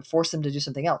at them and force them to do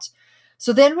something else.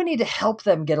 So then we need to help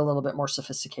them get a little bit more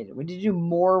sophisticated. We need to do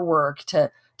more work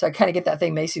to kind of get that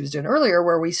thing Macy was doing earlier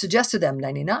where we suggested them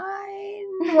 99,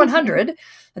 100.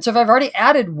 And so if I've already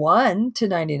added 1 to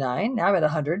 99, now I'm at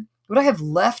 100. What do I have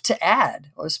left to add?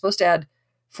 Well, I was supposed to add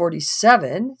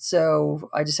 47. So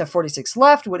I just have 46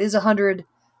 left. What is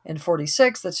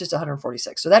 146? That's just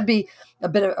 146. So that'd be a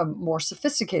bit of a more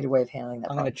sophisticated way of handling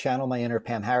that. I'm going to channel my inner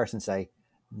Pam Harris and say,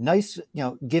 nice,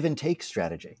 give and take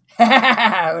strategy.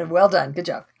 Well done. Good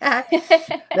job.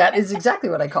 That is exactly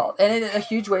what I call it. And in a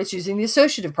huge way, it's using the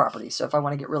associative property. So if I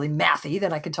want to get really mathy,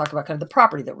 then I can talk about kind of the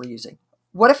property that we're using.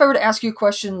 What if I were to ask you a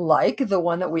question like the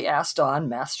one that we asked on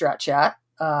Math Strat Chat?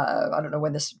 I don't know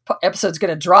when this episode's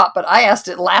going to drop, but I asked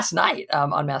it last night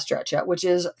on Math Strat Chat, which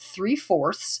is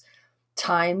 3/4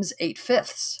 times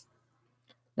 8/5.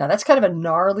 Now that's kind of a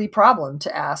gnarly problem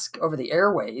to ask over the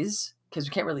airways because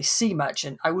we can't really see much.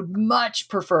 And I would much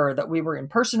prefer that we were in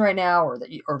person right now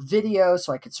or video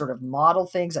so I could sort of model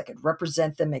things. I could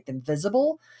represent them, make them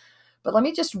visible. But let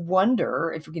me just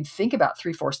wonder if we can think about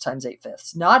 3/4 times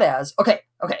 8/5, not as, okay,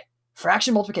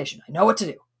 fraction multiplication. I know what to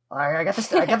do. I got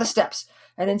the steps.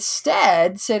 And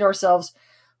instead say to ourselves,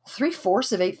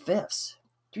 3/4 of 8/5.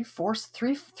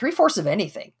 3/4 of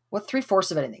anything. What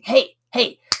 3/4 of anything?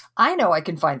 Hey, I know I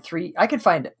can find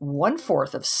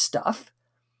 1/4 of stuff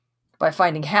by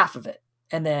finding half of it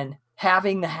and then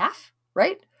halving the half,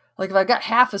 right? Like if I've got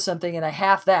half of something and I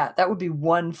half that would be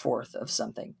 1/4 of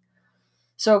something.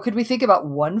 So could we think about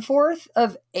 1/4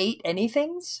 of 8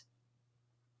 anythings?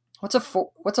 What's a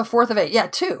fourth of 8? Yeah,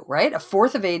 2, right? A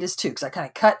fourth of 8 is 2 because I kind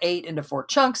of cut 8 into 4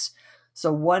 chunks.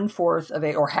 So 1/4 of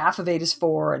 8 or half of 8 is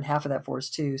 4 and half of that 4 is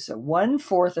 2. So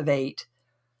 1/4 of 8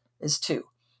 is 2.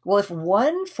 Well, if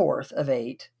 1/4 of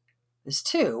 8 is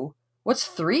 2, what's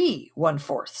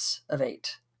 3/1/4 of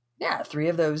 8? Yeah, 3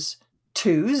 of those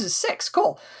 2s is 6.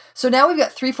 Cool. So now we've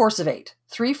got 3/4 of 8.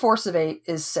 3/4 of 8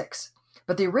 is 6.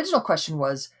 But the original question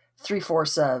was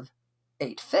 3/4 of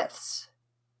 8/5.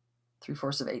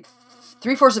 3/4 of 8.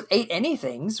 3/4 of 8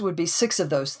 anythings would be 6 of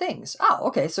those things. Oh,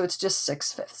 okay. So it's just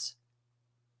 6/5.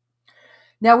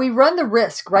 Now we run the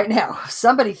risk right now of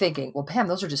somebody thinking, well, Pam,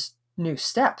 those are just new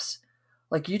steps.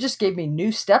 Like you just gave me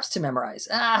new steps to memorize.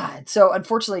 So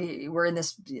unfortunately, we're in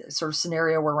this sort of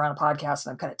scenario where we're on a podcast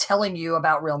and I'm kind of telling you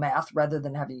about real math rather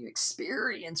than having you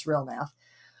experience real math.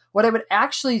 What I would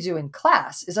actually do in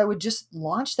class is I would just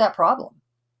launch that problem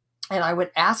and I would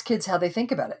ask kids how they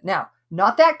think about it. Now,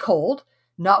 not that cold,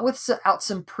 not without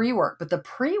some pre-work, but the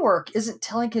pre-work isn't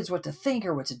telling kids what to think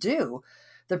or what to do.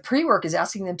 The pre-work is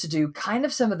asking them to do kind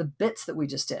of some of the bits that we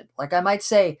just did. Like I might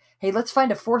say, hey, let's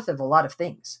find 1/4 of a lot of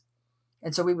things.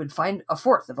 And so we would find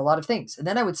 1/4 of a lot of things. And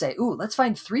then I would say, let's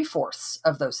find 3/4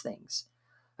 of those things.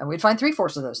 And we'd find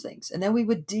 3/4 of those things. And then we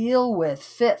would deal with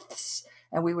fifths.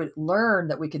 And we would learn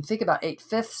that we can think about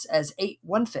 8/5 as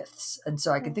 8/1/5. And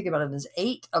so I can think about it as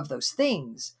 8 of those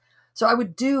things. So I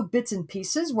would do bits and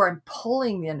pieces where I'm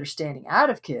pulling the understanding out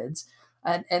of kids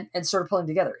and sort of pulling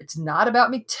together. It's not about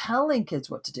me telling kids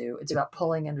what to do. It's about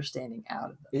pulling understanding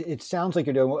out of them. It sounds like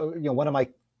you're doing, one of my,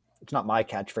 it's not my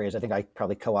catchphrase. I think I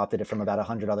probably co-opted it from about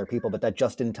 100 other people, but that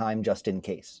just in time, just in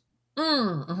case.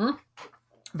 Mm-hmm.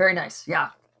 Very nice. Yeah.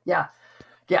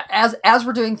 As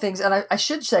we're doing things, and I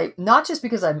should say, not just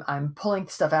because I'm pulling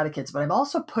stuff out of kids, but I'm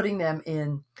also putting them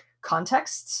in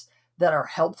contexts that are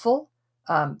helpful.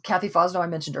 Kathy Fosno, I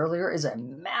mentioned earlier, is a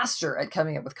master at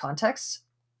coming up with contexts.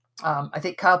 I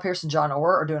think Kyle Pierce and John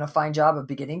Orr are doing a fine job of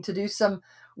beginning to do some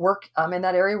work in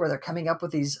that area where they're coming up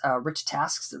with these rich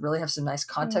tasks that really have some nice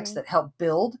context that help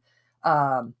build,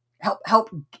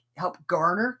 help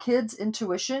garner kids'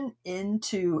 intuition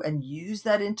into and use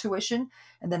that intuition.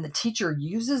 And then the teacher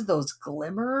uses those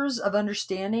glimmers of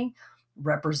understanding,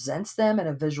 represents them in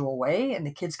a visual way, and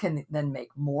the kids can then make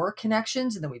more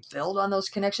connections. And then we build on those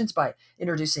connections by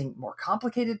introducing more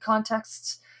complicated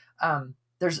contexts.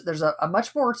 There's a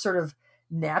much more sort of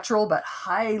natural but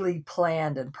highly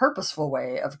planned and purposeful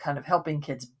way of kind of helping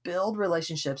kids build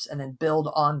relationships and then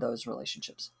build on those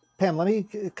relationships. Pam, let me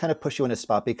kind of push you in a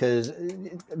spot because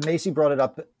Macy brought it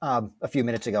up a few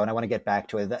minutes ago, and I want to get back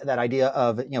to it. That idea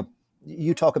of,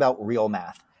 you talk about real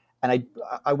math, and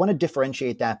I want to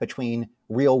differentiate that between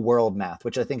real world math,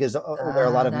 which I think is where a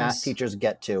lot of math teachers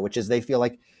get to, which is they feel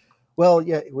like, well,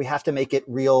 yeah, we have to make it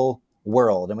real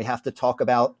world, and we have to talk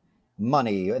about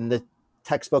money, and the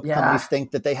textbook companies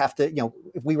think that they have to,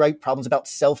 if we write problems about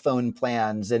cell phone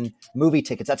plans and movie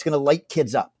tickets, that's going to light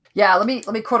kids up. Yeah, let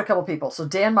me quote a couple people. So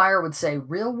Dan Meyer would say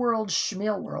real world,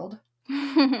 schmeal world.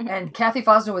 And Kathy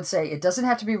Fosno would say it doesn't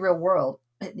have to be real world.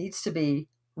 It needs to be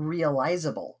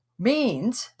realizable.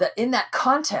 Means that in that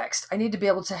context, I need to be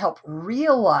able to help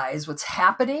realize what's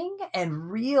happening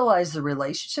and realize the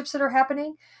relationships that are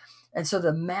happening. And so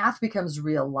the math becomes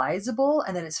realizable,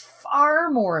 and then it's far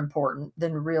more important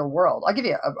than real world. I'll give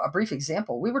you a brief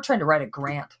example. We were trying to write a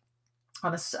grant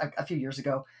on a few years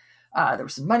ago. There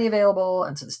was some money available,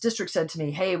 and so this district said to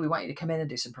me, hey, we want you to come in and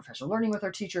do some professional learning with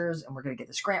our teachers, and we're going to get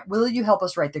this grant. Will you help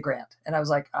us write the grant? And I was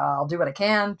like, I'll do what I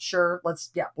can. Sure, we'll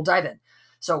dive in.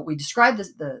 So we described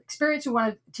the experience we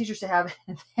wanted teachers to have,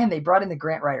 and they brought in the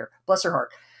grant writer, bless her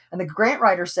heart. And the grant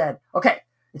writer said, okay,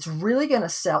 it's really going to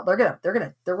sell. We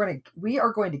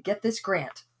are going to get this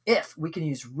grant if we can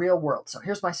use real world. So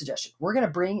here's my suggestion. We're going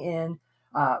to bring in,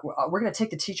 we're going to take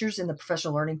the teachers in the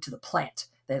professional learning to the plant.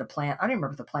 They had a plant. I don't even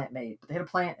remember what the plant made, but they had a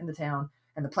plant in the town,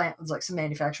 and the plant was like some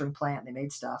manufacturing plant. And they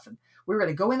made stuff, and we were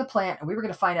going to go in the plant, and we were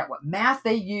going to find out what math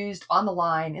they used on the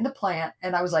line in the plant.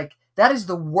 And I was like, that is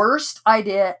the worst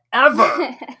idea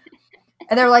ever.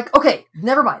 And they're like, okay,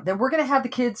 never mind. Then we're going to have the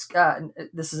kids,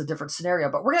 this is a different scenario,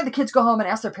 but we're going to have the kids go home and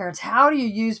ask their parents, how do you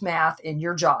use math in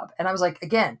your job? And I was like,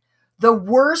 again, the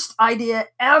worst idea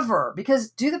ever.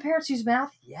 Because do the parents use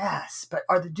math? Yes. But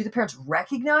do the parents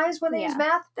recognize when they use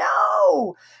math?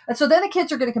 No. And so then the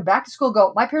kids are going to come back to school and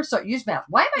go, my parents don't use math.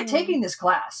 Why am I taking this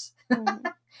class?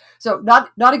 So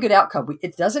not a good outcome.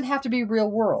 It doesn't have to be real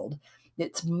world.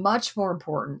 It's much more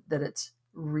important that it's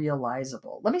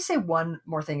realizable. Let me say one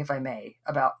more thing, if I may,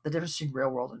 about the difference between real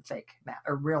world and fake math,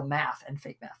 or real math and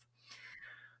fake math.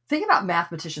 Think about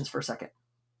mathematicians for a second.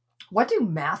 What do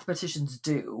mathematicians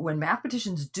do when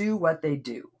mathematicians do what they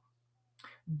do?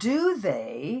 Do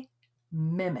they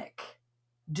mimic?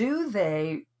 Do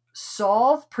they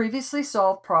solve previously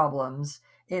solved problems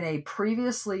in a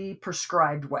previously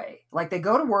prescribed way? Like they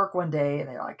go to work one day and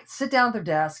they like sit down at their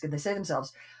desk and they say to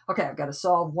themselves, okay, I've got to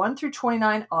solve 1 through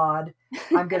 29 odd.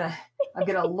 I'm gonna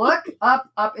look up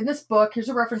in this book. Here's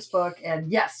a reference book, and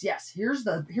yes, here's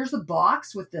the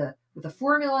box with the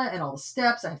formula and all the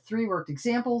steps. I have 3 worked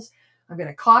examples. I'm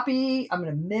gonna copy. I'm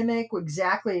gonna mimic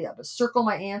exactly. I'm gonna circle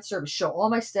my answer. I'm gonna show all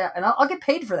my steps, and I'll get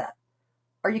paid for that.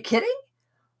 Are you kidding?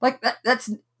 Like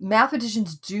that's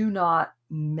mathematicians do not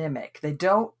mimic. They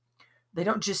don't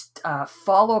just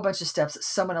follow a bunch of steps that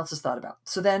someone else has thought about.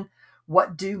 So then,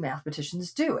 what do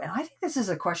mathematicians do? And I think this is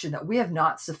a question that we have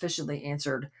not sufficiently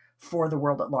answered for the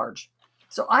world at large.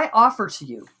 So I offer to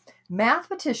you,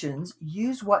 mathematicians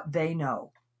use what they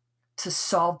know to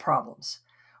solve problems,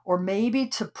 or maybe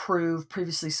to prove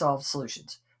previously solved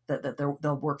solutions that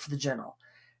they'll work for the general.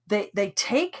 They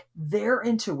take their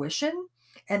intuition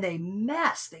and they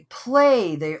mess, they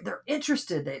play, they're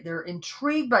interested, they're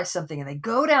intrigued by something, and they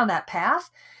go down that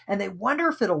path and they wonder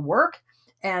if it'll work.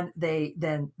 And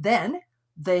then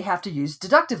they have to use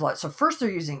deductive logic. So first they're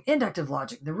using inductive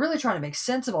logic. They're really trying to make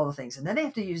sense of all the things. And then they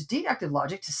have to use deductive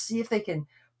logic to see if they can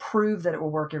prove that it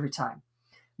will work every time.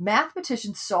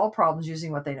 Mathematicians solve problems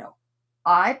using what they know.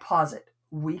 I posit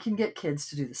we can get kids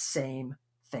to do the same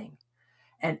thing.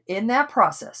 And in that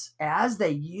process, as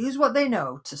they use what they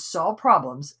know to solve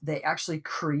problems, they actually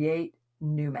create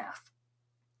new math.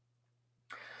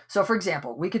 So for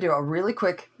example, we could do a really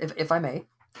quick, if I may,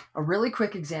 a really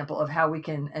quick example of how we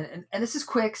can, and this is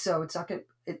quick, so it's not good.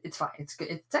 It's fine. It's good.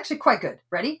 It's actually quite good.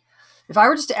 Ready? If I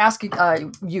were just to ask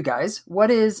you guys,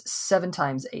 what is 7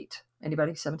 times 8?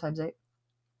 Anybody? 7 times 8?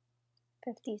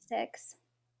 56.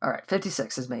 All right.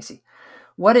 56 is Macy.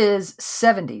 What is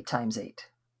 70 times 8?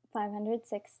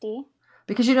 560.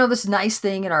 Because this nice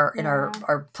thing in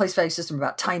our place value system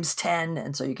about times 10,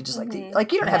 and so you can just like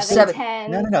you don't have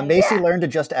 7. No. Macy learned to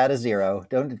just add a 0.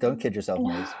 Don't kid yourself,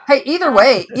 Macy. Hey, either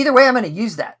way, I'm going to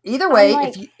use that. Either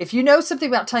way, if you know something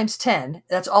about times 10,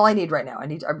 that's all I need right now.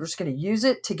 I'm just going to use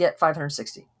it to get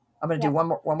 560. I'm going to do one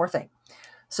more thing.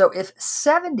 So if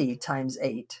 70 times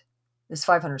 8 is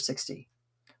 560,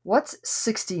 what's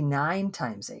 69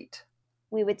 times 8?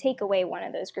 We would take away one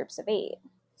of those groups of 8.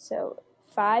 So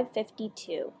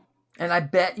 552. And I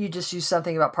bet you just used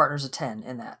something about partners of 10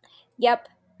 in that. Yep.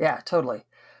 Yeah, totally.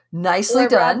 Nicely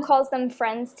done. Rob calls them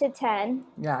friends to 10.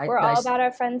 Yeah, We're all about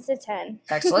our friends to 10.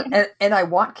 Excellent. And I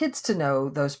want kids to know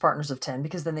those partners of 10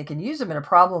 because then they can use them in a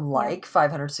problem like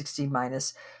 560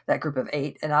 minus that group of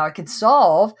 8. And now I can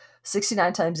solve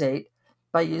 69 times 8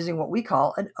 by using what we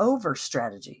call an over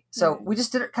strategy. So we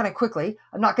just did it kind of quickly.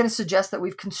 I'm not going to suggest that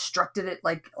we've constructed it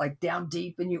like down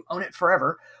deep and you own it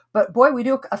forever. But boy, we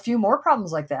do a few more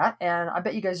problems like that. And I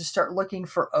bet you guys just start looking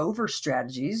for over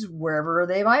strategies wherever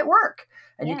they might work.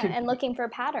 And you can, and looking for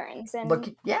patterns. And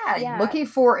looking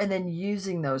for and then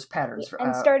using those patterns.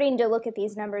 And starting to look at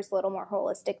these numbers a little more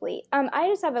holistically. I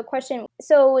just have a question.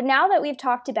 So now that we've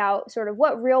talked about sort of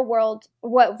what real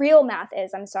math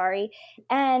is,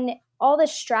 and all the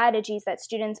strategies that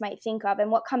students might think of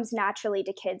and what comes naturally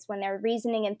to kids when they're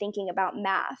reasoning and thinking about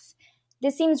math,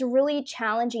 this seems really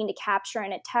challenging to capture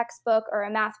in a textbook or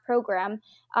a math program.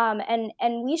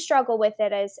 And we struggle with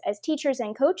it as teachers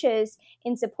and coaches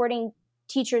in supporting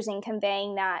teachers in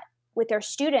conveying that with their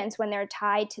students when they're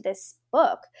tied to this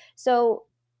book. So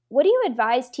what do you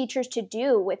advise teachers to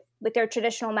do with their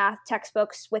traditional math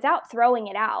textbooks without throwing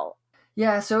it out?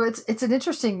 Yeah, so it's an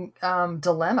interesting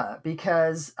dilemma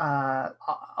because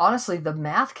honestly, the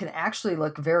math can actually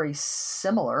look very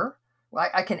similar.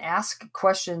 I can ask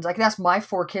questions. I can ask my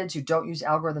 4 kids who don't use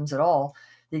algorithms at all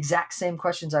the exact same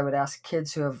questions I would ask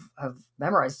kids who have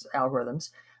memorized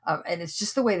algorithms. And it's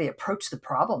just the way they approach the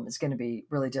problem is going to be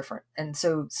really different. And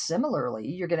so similarly,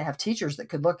 you're going to have teachers that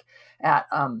could look at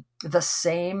the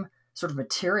same sort of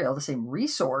material, the same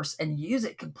resource, and use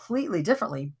it completely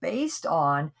differently based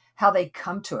on how they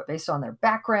come to it, based on their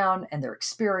background and their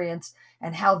experience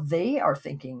and how they are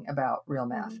thinking about real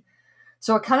math.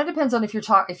 So it kind of depends on if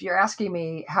you're asking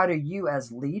me, how do you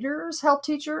as leaders help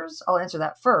teachers? I'll answer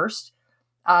that first.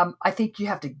 I think you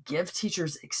have to give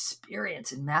teachers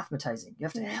experience in mathematizing. You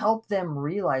have to help them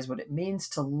realize what it means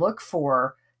to look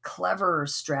for clever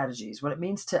strategies, what it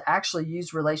means to actually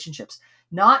use relationships,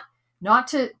 not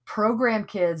to program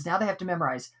kids. Now they have to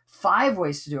memorize 5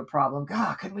 ways to do a problem.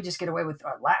 God, couldn't we just get away with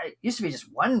it used to be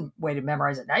just 1 way to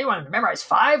memorize it. Now you want them to memorize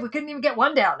 5? We couldn't even get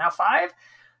 1 down. Now 5?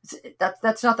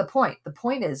 That's not the point. The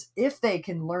point is if they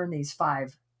can learn these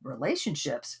 5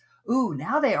 relationships,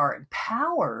 now they are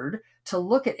empowered to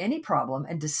look at any problem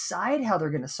and decide how they're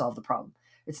going to solve the problem.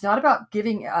 It's not about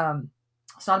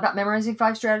it's not about memorizing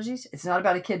 5 strategies. It's not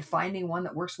about a kid finding one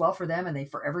that works well for them and they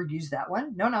forever use that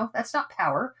one. No, that's not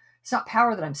power. It's not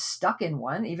power that I'm stuck in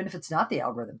one, even if it's not the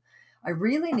algorithm. I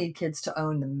really need kids to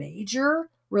own the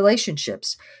major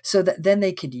relationships so that then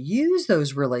they could use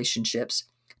those relationships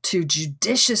to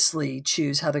judiciously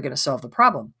choose how they're going to solve the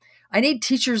problem. I need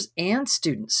teachers and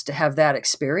students to have that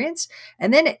experience.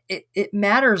 And then it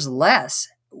matters less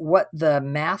what the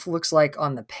math looks like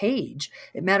on the page.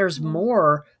 It matters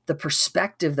more the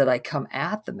perspective that I come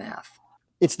at the math.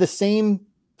 It's the same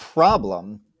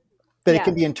problem, but it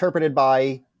can be interpreted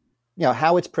by,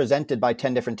 how it's presented by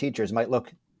 10 different teachers might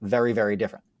look very, very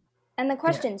different. And the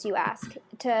questions you ask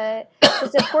to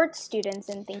support students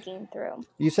in thinking through.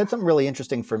 You said something really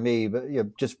interesting for me, but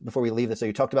just before we leave this, so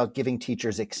you talked about giving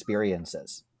teachers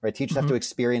experiences, right? Teachers have to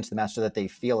experience the math so that they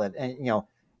feel it. And,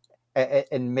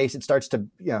 and Mason starts to,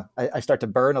 I start to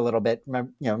burn a little bit.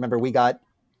 Remember we got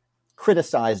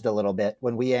criticized a little bit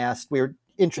when we were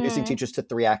introducing teachers to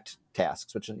 3-act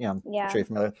tasks, which, I'm sure you're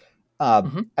familiar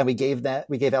with. And we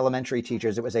gave elementary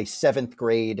teachers, it was a 7th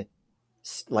grade,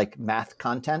 like math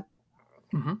content.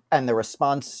 And the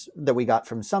response that we got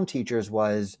from some teachers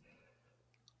was,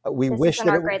 we wish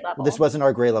that this wasn't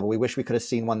our grade level. We wish we could have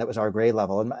seen one that was our grade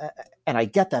level. And I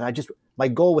get that. My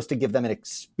goal was to give them an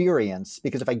experience,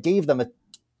 because if I gave them a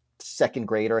 2nd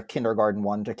grade or a kindergarten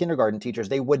one to kindergarten teachers,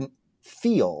 they wouldn't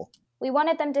feel. We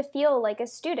wanted them to feel like a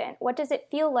student. What does it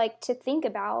feel like to think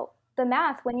about the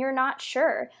math when you're not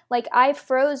sure? Like I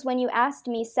froze when you asked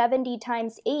me 70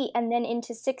 times 8 and then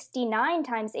into 69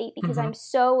 times 8 because I'm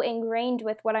so ingrained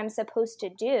with what I'm supposed to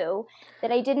do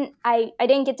that I didn't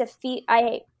get to feel.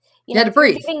 You had to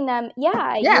breathe. Giving them, you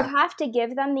have to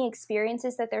give them the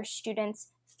experiences that their students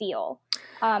feel,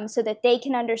 so that they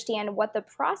can understand what the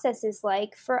process is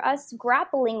like for us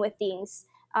grappling with things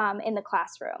in the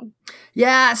classroom.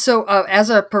 Yeah. So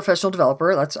as a professional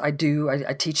developer, I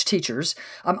teach teachers.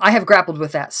 I have grappled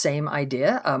with that same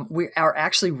idea. We are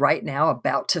actually right now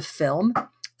about to film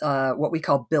what we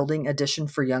call Building Addition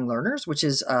for Young Learners, which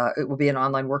is, it will be an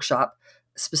online workshop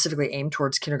specifically aimed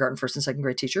towards kindergarten, first and second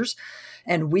grade teachers.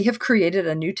 And we have created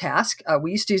a new task.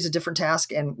 We used to use a different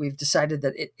task, and we've decided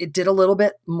that it did a little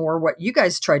bit more what you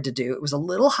guys tried to do. It was a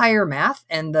little higher math,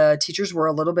 and the teachers were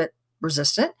a little bit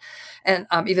resistant. And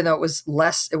even though it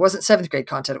wasn't seventh grade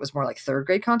content, it was more like third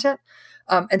grade content.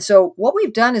 And so what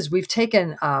we've done is we've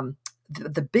taken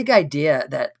the big idea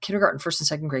that kindergarten, first and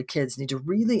second grade kids need to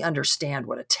really understand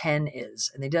what a 10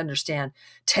 is. And they need to understand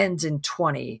 10s in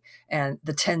 20 and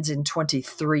the 10s in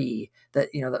 23, that,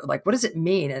 like, what does it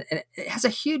mean? And it has a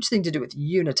huge thing to do with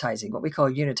unitizing, what we call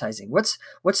unitizing. What's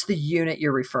the unit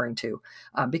you're referring to?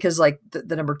 Because like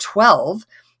the number 12,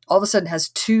 all of a sudden has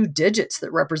 2 digits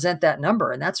that represent that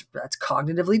number. And that's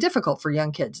cognitively difficult for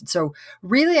young kids. And so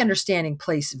really understanding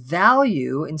place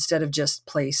value instead of just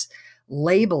place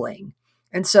labeling.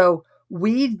 And so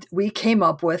we came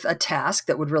up with a task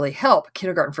that would really help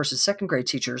kindergarten, first and second grade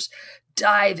teachers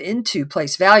dive into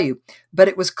place value, but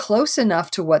it was close enough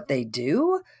to what they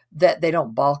do that they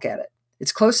don't balk at it.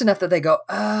 It's close enough that they go,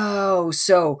 oh,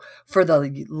 so for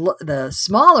the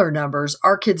smaller numbers,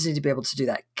 our kids need to be able to do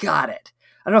that. Got it.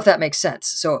 I don't know if that makes sense.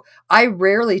 So I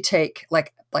rarely take,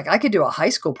 like I could do a high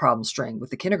school problem string with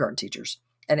the kindergarten teachers,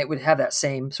 and it would have that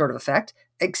same sort of effect,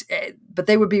 but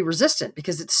they would be resistant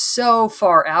because it's so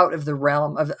far out of the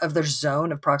realm of their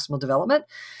zone of proximal development.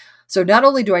 So not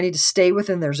only do I need to stay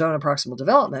within their zone of proximal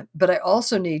development, but I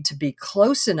also need to be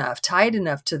close enough, tied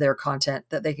enough to their content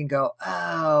that they can go,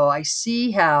 oh, I see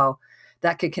how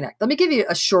that could connect. Let me give you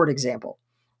a short example.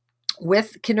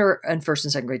 With kinder and first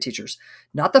and second grade teachers,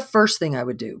 not the first thing I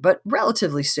would do, but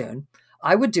relatively soon,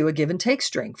 I would do a give and take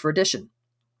string for addition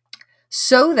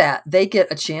so that they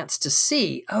get a chance to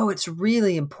see, oh, it's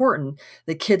really important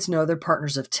that kids know their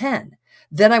partners of 10.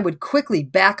 Then I would quickly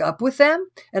back up with them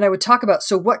and I would talk about,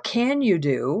 so what can you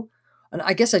do? And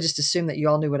I guess I just assumed that you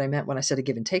all knew what I meant when I said a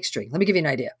give and take string. Let me give you an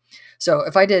idea. So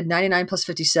if I did 99 plus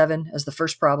 57 as the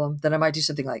first problem, then I might do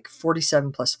something like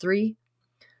 47 plus 3,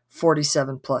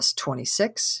 47 plus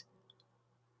 26.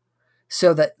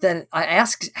 So that then I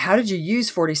ask, how did you use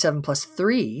 47 plus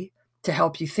 3 to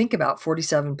help you think about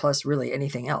 47 plus really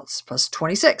anything else, plus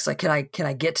 26? Like, can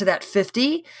I get to that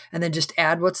 50 and then just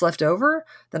add what's left over?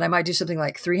 Then I might do something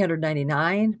like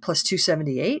 399 plus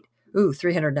 278. Ooh,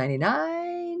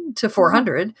 399 to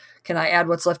 400. Can I add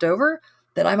what's left over?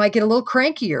 Then I might get a little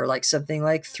crankier, like something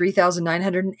like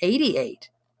 3,988.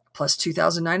 Plus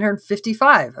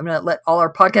 2,955. I'm going to let all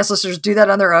our podcast listeners do that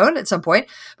on their own at some point.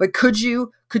 But could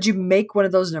you make one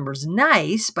of those numbers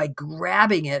nice by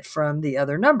grabbing it from the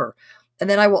other number? And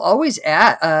then I will always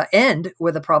end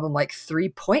with a problem like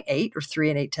 3.8 or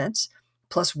 3 8/10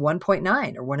 plus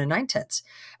 1.9 or 1 9/10.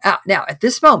 Now, at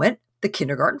this moment, the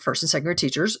kindergarten, first and second grade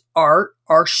teachers are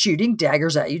shooting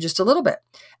daggers at you just a little bit.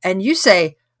 And you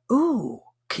say, ooh,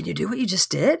 can you do what you just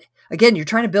did? Again, you're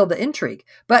trying to build the intrigue,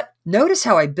 but notice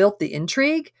how I built the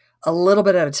intrigue a little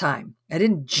bit at a time. I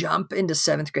didn't jump into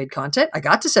 7th grade content. I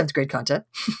got to 7th grade content,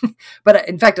 but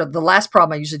in fact, the last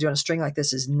problem I usually do on a string like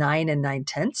this is 9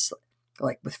 9/10,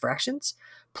 like with fractions,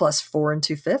 plus 4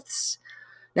 2/5.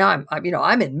 Now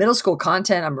I'm in middle school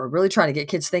content. I'm really trying to get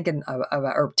kids thinking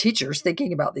about, or teachers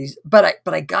thinking about these, but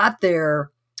I got there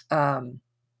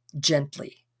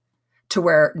gently, to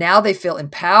where now they feel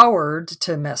empowered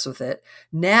to mess with it.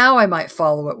 Now I might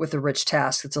follow it with a rich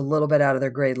task that's a little bit out of their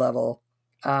grade level.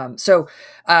 So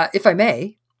if I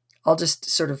may, I'll just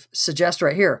sort of suggest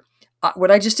right here, what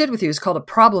I just did with you is called a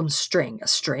problem string, a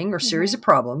string or series of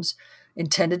problems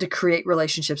intended to create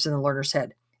relationships in the learner's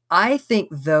head. I think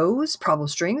those problem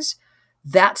strings,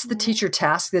 that's the teacher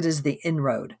task that is the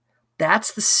inroad.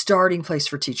 That's the starting place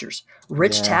for teachers.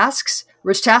 Rich tasks,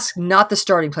 not the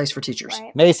starting place for teachers.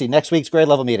 Right. Macy, next week's grade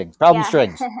level meeting, problem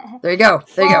strings. There you go.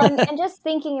 And just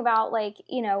thinking about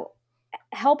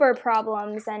helper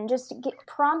problems and just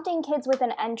prompting kids with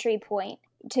an entry point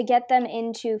to get them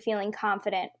into feeling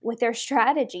confident with their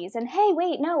strategies. And hey,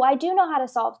 wait, no, I do know how to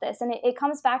solve this. And it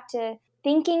comes back to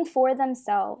thinking for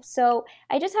themselves. So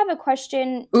I just have a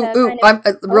question.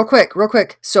 Real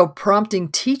quick. So prompting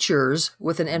teachers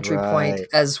with an entry point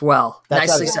as well.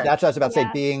 Nicely said. That's what I was about to say.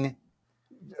 Being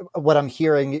what I'm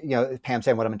hearing, Pam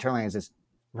saying what I'm internalizing is,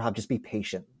 Rob, just be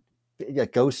patient.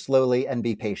 Go slowly and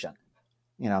be patient.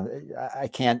 I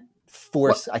can't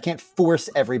force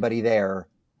everybody there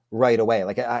right away.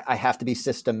 Like I have to be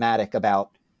systematic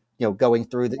about, going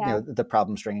through the Yeah. the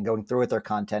problem string and going through with their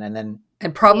content,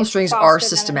 And problem We have to strings foster are them in it.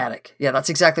 systematic. Yeah, that's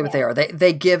exactly what they are.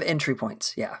 They give entry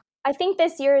points. Yeah. I think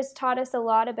this year has taught us a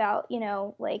lot about,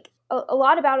 like a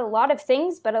lot about a lot of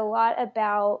things, but a lot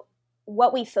about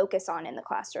what we focus on in the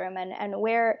classroom and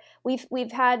where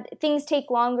we've had things take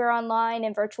longer online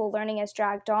and virtual learning has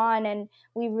dragged on, and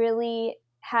we really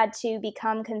had to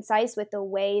become concise with the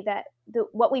way that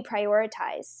what we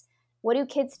prioritize. What do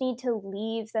kids need to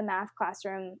leave the math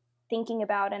classroom thinking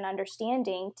about and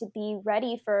understanding to be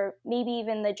ready for maybe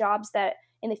even the jobs that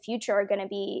in the future are going to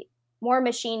be more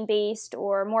machine-based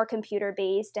or more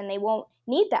computer-based, and they won't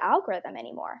need the algorithm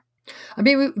anymore. I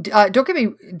mean,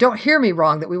 don't hear me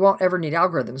wrong that we won't ever need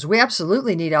algorithms. We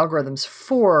absolutely need algorithms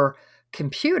for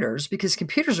computers because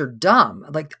computers are dumb.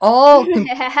 Like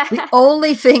the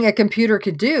only thing a computer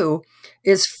can do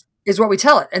is what we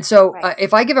tell it. And so Right.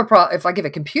 if I give a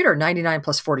computer 99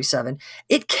 plus 47,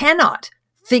 it cannot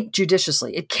think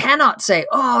judiciously. It cannot say,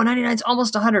 oh, 99 is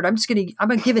almost 100. I'm going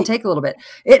to give and take a little bit.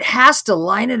 It has to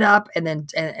line it up and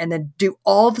then do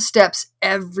all the steps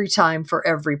every time for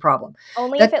every problem.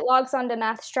 Only if it logs on to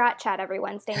Math Strat Chat every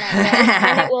Wednesday night,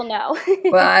 then it will know.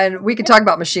 Well, and we can talk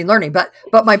about machine learning, but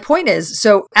my point is,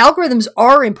 so algorithms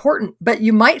are important, but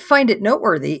you might find it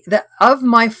noteworthy that of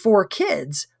my 4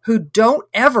 kids who don't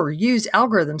ever use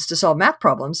algorithms to solve math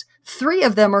problems, 3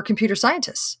 of them are computer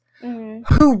scientists.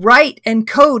 Mm-hmm. Who write and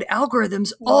code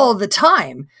algorithms all the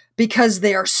time because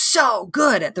they are so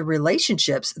good at the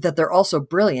relationships that they're also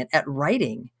brilliant at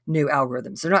writing new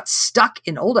algorithms. They're not stuck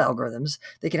in old algorithms.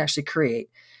 They can actually create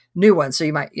new ones. So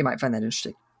you might find that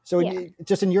interesting. So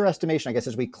just in your estimation, I guess,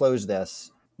 as we close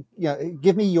this,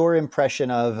 give me your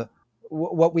impression of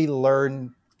what we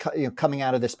learned coming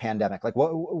out of this pandemic. Like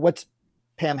what's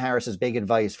Pam Harris's big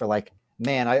advice for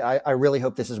man, I really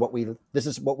hope this is what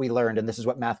we learned, and this is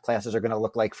what math classes are going to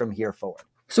look like from here forward.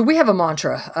 So we have a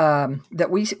mantra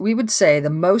that we would say the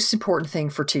most important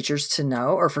thing for teachers to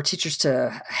know, or for teachers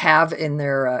to have in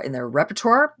their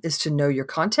repertoire, is to know your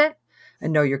content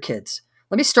and know your kids.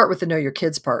 Let me start with the know your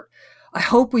kids part. I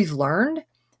hope we've learned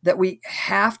that we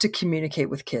have to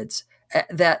communicate with kids.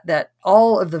 That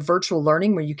all of the virtual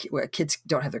learning where kids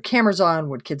don't have their cameras on,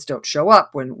 when kids don't show up,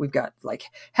 when we've got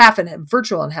half in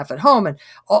virtual and half at home, and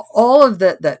all of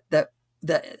that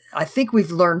I think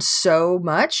we've learned so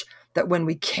much that when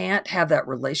we can't have that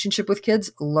relationship with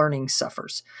kids, learning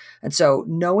suffers. And so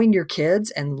knowing your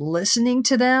kids and listening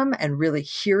to them and really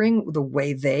hearing the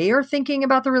way they are thinking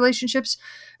about the relationships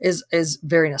is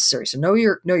very necessary. So know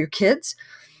your kids.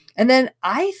 And then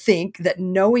I think that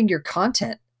knowing your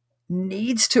content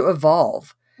needs to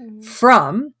evolve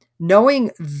from knowing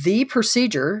the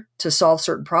procedure to solve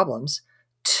certain problems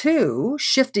to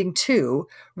shifting to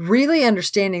really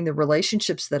understanding the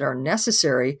relationships that are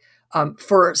necessary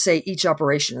for, say, each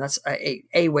operation. That's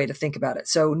a way to think about it.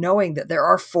 So knowing that there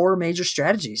are 4 major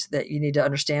strategies that you need to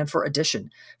understand for addition.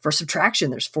 For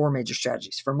subtraction, there's 4 major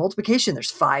strategies. For multiplication,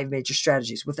 there's 5 major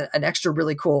strategies, with an extra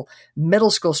really cool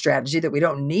middle school strategy that we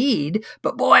don't need.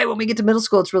 But boy, when we get to middle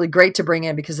school, it's really great to bring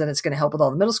in because then it's going to help with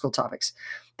all the middle school topics.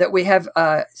 That we have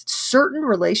certain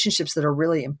relationships that are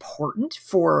really important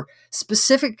for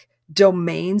specific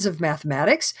domains of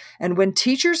mathematics. And when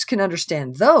teachers can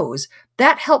understand those,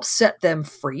 that helps set them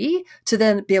free to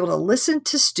then be able to listen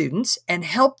to students and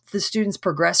help the students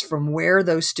progress from where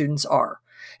those students are.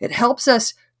 It helps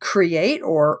us create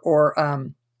or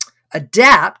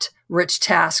adapt rich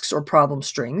tasks or problem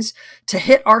strings to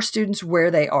hit our students where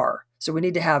they are. So we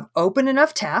need to have open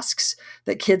enough tasks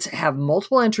that kids have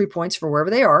multiple entry points for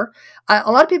wherever they are.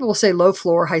 A lot of people will say low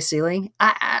floor, high ceiling.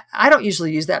 I don't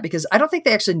usually use that because I don't think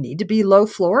they actually need to be low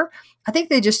floor. I think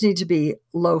they just need to be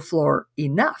low floor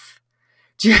enough.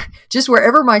 Just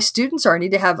wherever my students are, I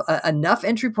need to have enough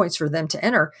entry points for them to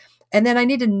enter. And then I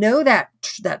need to know that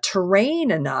terrain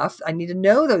enough. I need to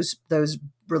know those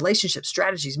relationship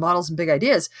strategies, models, and big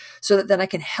ideas so that then I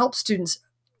can help students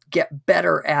get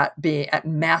better at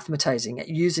mathematizing, at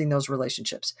using those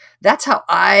relationships. That's how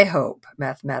I hope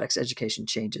mathematics education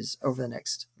changes over the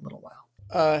next little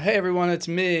while. Hey everyone, it's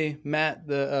me, Matt,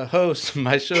 the host.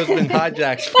 My show's been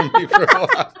hijacked from me for a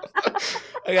while.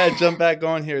 I gotta jump back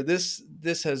on here. This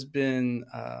has been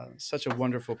such a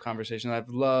wonderful conversation. I've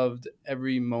loved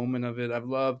every moment of it. I've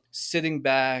loved sitting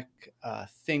back,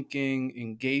 thinking,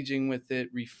 engaging with it,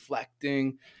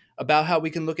 reflecting about how we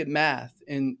can look at math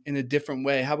in a different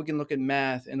way, how we can look at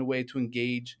math in a way to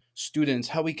engage students,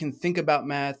 how we can think about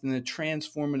math in a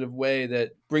transformative way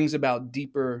that brings about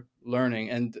deeper learning,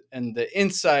 and the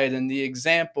insight and the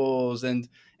examples and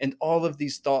all of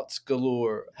these thoughts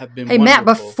galore have been wonderful. Matt,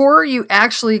 before you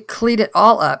actually cleat it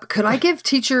all up, could I give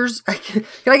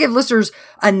listeners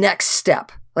a next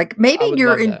step? Like maybe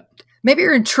you're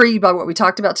intrigued by what we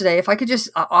talked about today. If I could just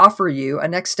offer you a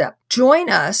next step,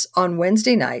 join us on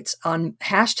Wednesday nights on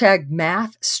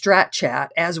 #MathStratChat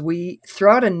as we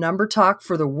throw out a number talk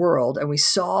for the world and we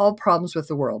solve problems with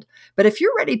the world. But if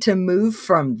you're ready to move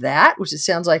from that, which it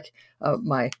sounds like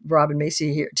my Rob and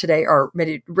Macy here today are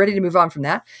ready to move on from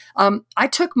that. I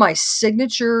took my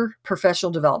signature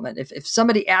professional development. If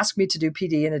somebody asked me to do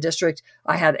PD in a district,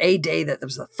 I had a day that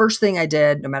was the first thing I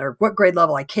did, no matter what grade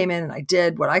level I came in, and I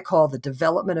did what I call the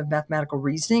development of mathematical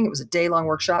reasoning. It was a day-long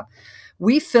workshop.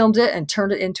 We filmed it and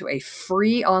turned it into a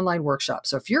free online workshop.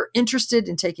 So if you're interested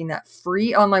in taking that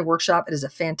free online workshop, it is a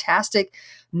fantastic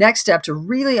next step to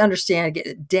really understand, get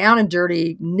it down and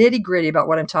dirty, nitty gritty about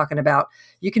what I'm talking about.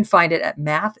 You can find it at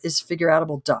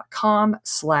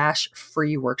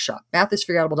mathisfigureoutable.com/free workshop.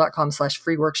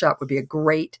 Mathisfigureoutable.com/free workshop would be a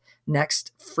great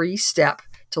next free step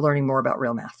to learning more about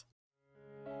real math.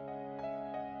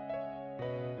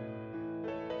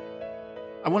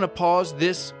 I want to pause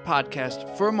this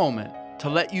podcast for a moment to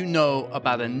let you know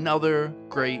about another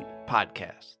great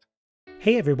podcast.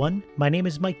 Hey everyone, my name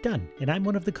is Mike Dunn, and I'm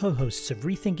one of the co-hosts of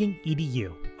Rethinking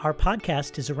EDU. Our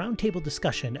podcast is a roundtable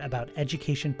discussion about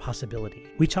education possibility.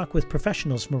 We talk with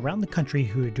professionals from around the country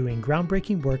who are doing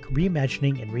groundbreaking work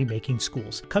reimagining and remaking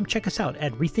schools. Come check us out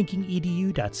at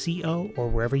rethinkingedu.co or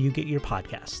wherever you get your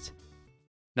podcasts.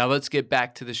 Now let's get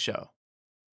back to the show.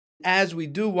 As we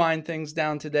do wind things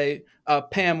down today,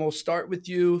 Pam, we'll start with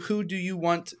you. Who do you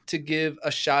want to give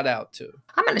a shout out to?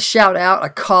 I'm going to shout out a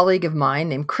colleague of mine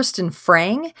named Kristen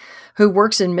Frang, who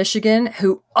works in Michigan,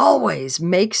 who always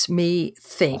makes me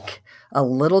think a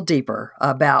little deeper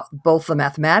about both the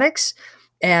mathematics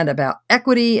and about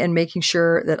equity and making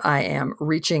sure that I am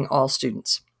reaching all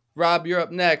students. Rob, you're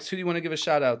up next. Who do you want to give a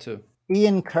shout out to?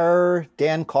 Ian Kerr,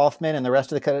 Dan Kaufman, and the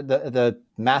rest of the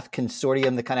math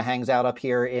consortium that kind of hangs out up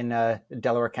here in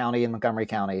Delaware County and Montgomery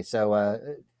County. So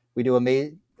we do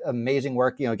amazing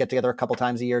work. Get together a couple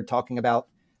times a year talking about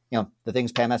the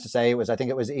things Pam has to say. I think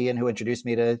it was Ian who introduced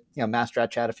me to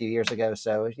MathStrat a few years ago.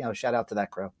 So shout out to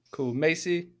that crew. Cool,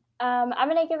 Macy. I'm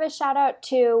going to give a shout out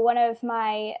to one of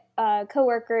my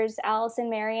coworkers, Allison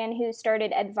Marion, who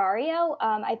started Edvario.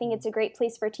 I think it's a great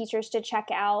place for teachers to check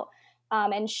out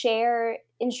and share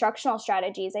instructional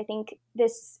strategies. I think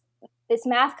this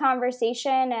math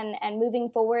conversation and moving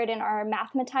forward in our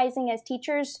mathematizing as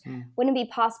teachers wouldn't be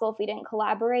possible if we didn't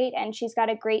collaborate. And she's got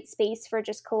a great space for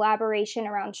just collaboration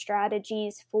around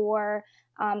strategies for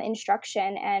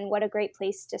instruction, and what a great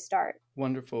place to start.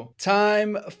 Wonderful.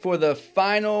 Time for the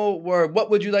final word. What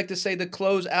would you like to say to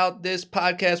close out this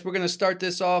podcast? We're going to start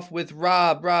this off with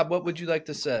Rob. Rob, what would you like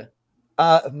to say?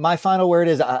 My final word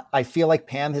is I feel like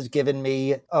Pam has given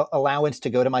me allowance to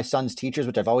go to my son's teachers,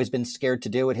 which I've always been scared to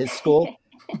do at his school,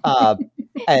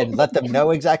 and let them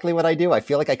know exactly what I do. I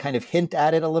feel like I kind of hint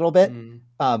at it a little bit.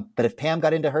 But if Pam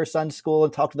got into her son's school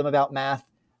and talked to them about math,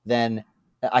 then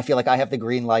I feel like I have the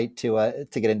green light to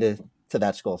get into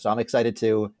that school. So I'm excited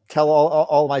to tell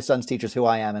all my son's teachers who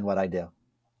I am and what I do.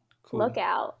 Cool. Look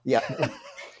out. Yeah.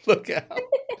 Look out.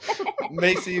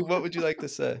 Macy, what would you like to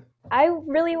say? I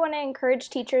really want to encourage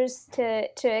teachers to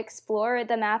explore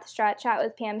the MathStrat Chat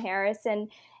with Pam Harris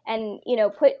and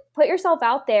put yourself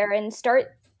out there and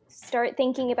start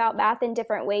thinking about math in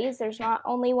different ways. There's not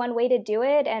only one way to do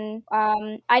it. And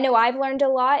I know I've learned a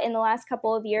lot in the last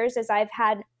couple of years as I've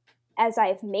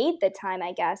made the time,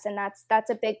 I guess. And that's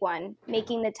a big one,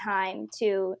 making the time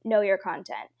to know your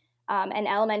content. And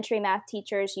elementary math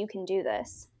teachers, you can do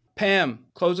this. Pam,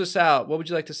 close us out. What would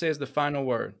you like to say as the final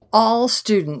word? All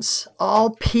students,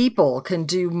 all people can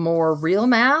do more real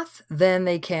math than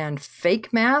they can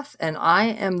fake math. And I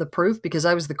am the proof, because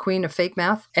I was the queen of fake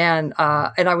math. And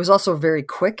I was also very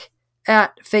quick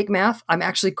at fake math. I'm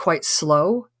actually quite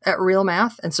slow at real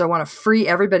math. And so I want to free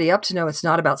everybody up to know it's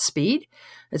not about speed.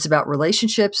 It's about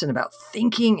relationships and about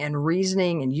thinking and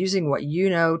reasoning and using what you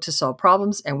know to solve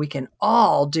problems. And we can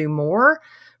all do more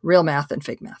real math than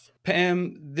fake math.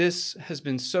 Pam, this has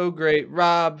been so great.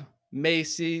 Rob,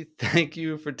 Macy, thank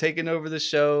you for taking over the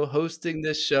show, hosting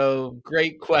this show.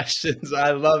 Great questions.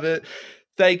 I love it.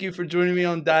 Thank you for joining me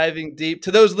on Diving Deep.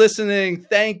 To those listening,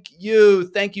 thank you.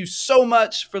 Thank you so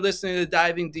much for listening to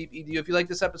Diving Deep EDU. If you like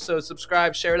this episode,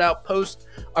 subscribe, share it out, post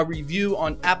a review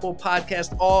on Apple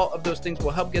Podcasts. All of those things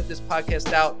will help get this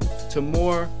podcast out to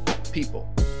more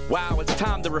people. Wow, it's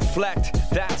time to reflect.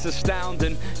 That's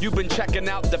astounding. You've been checking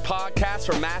out the podcast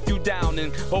from Matthew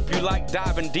Downing. Hope you like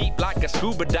diving deep like a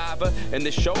scuba diver. And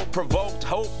the show provoked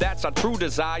hope, that's our true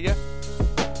desire.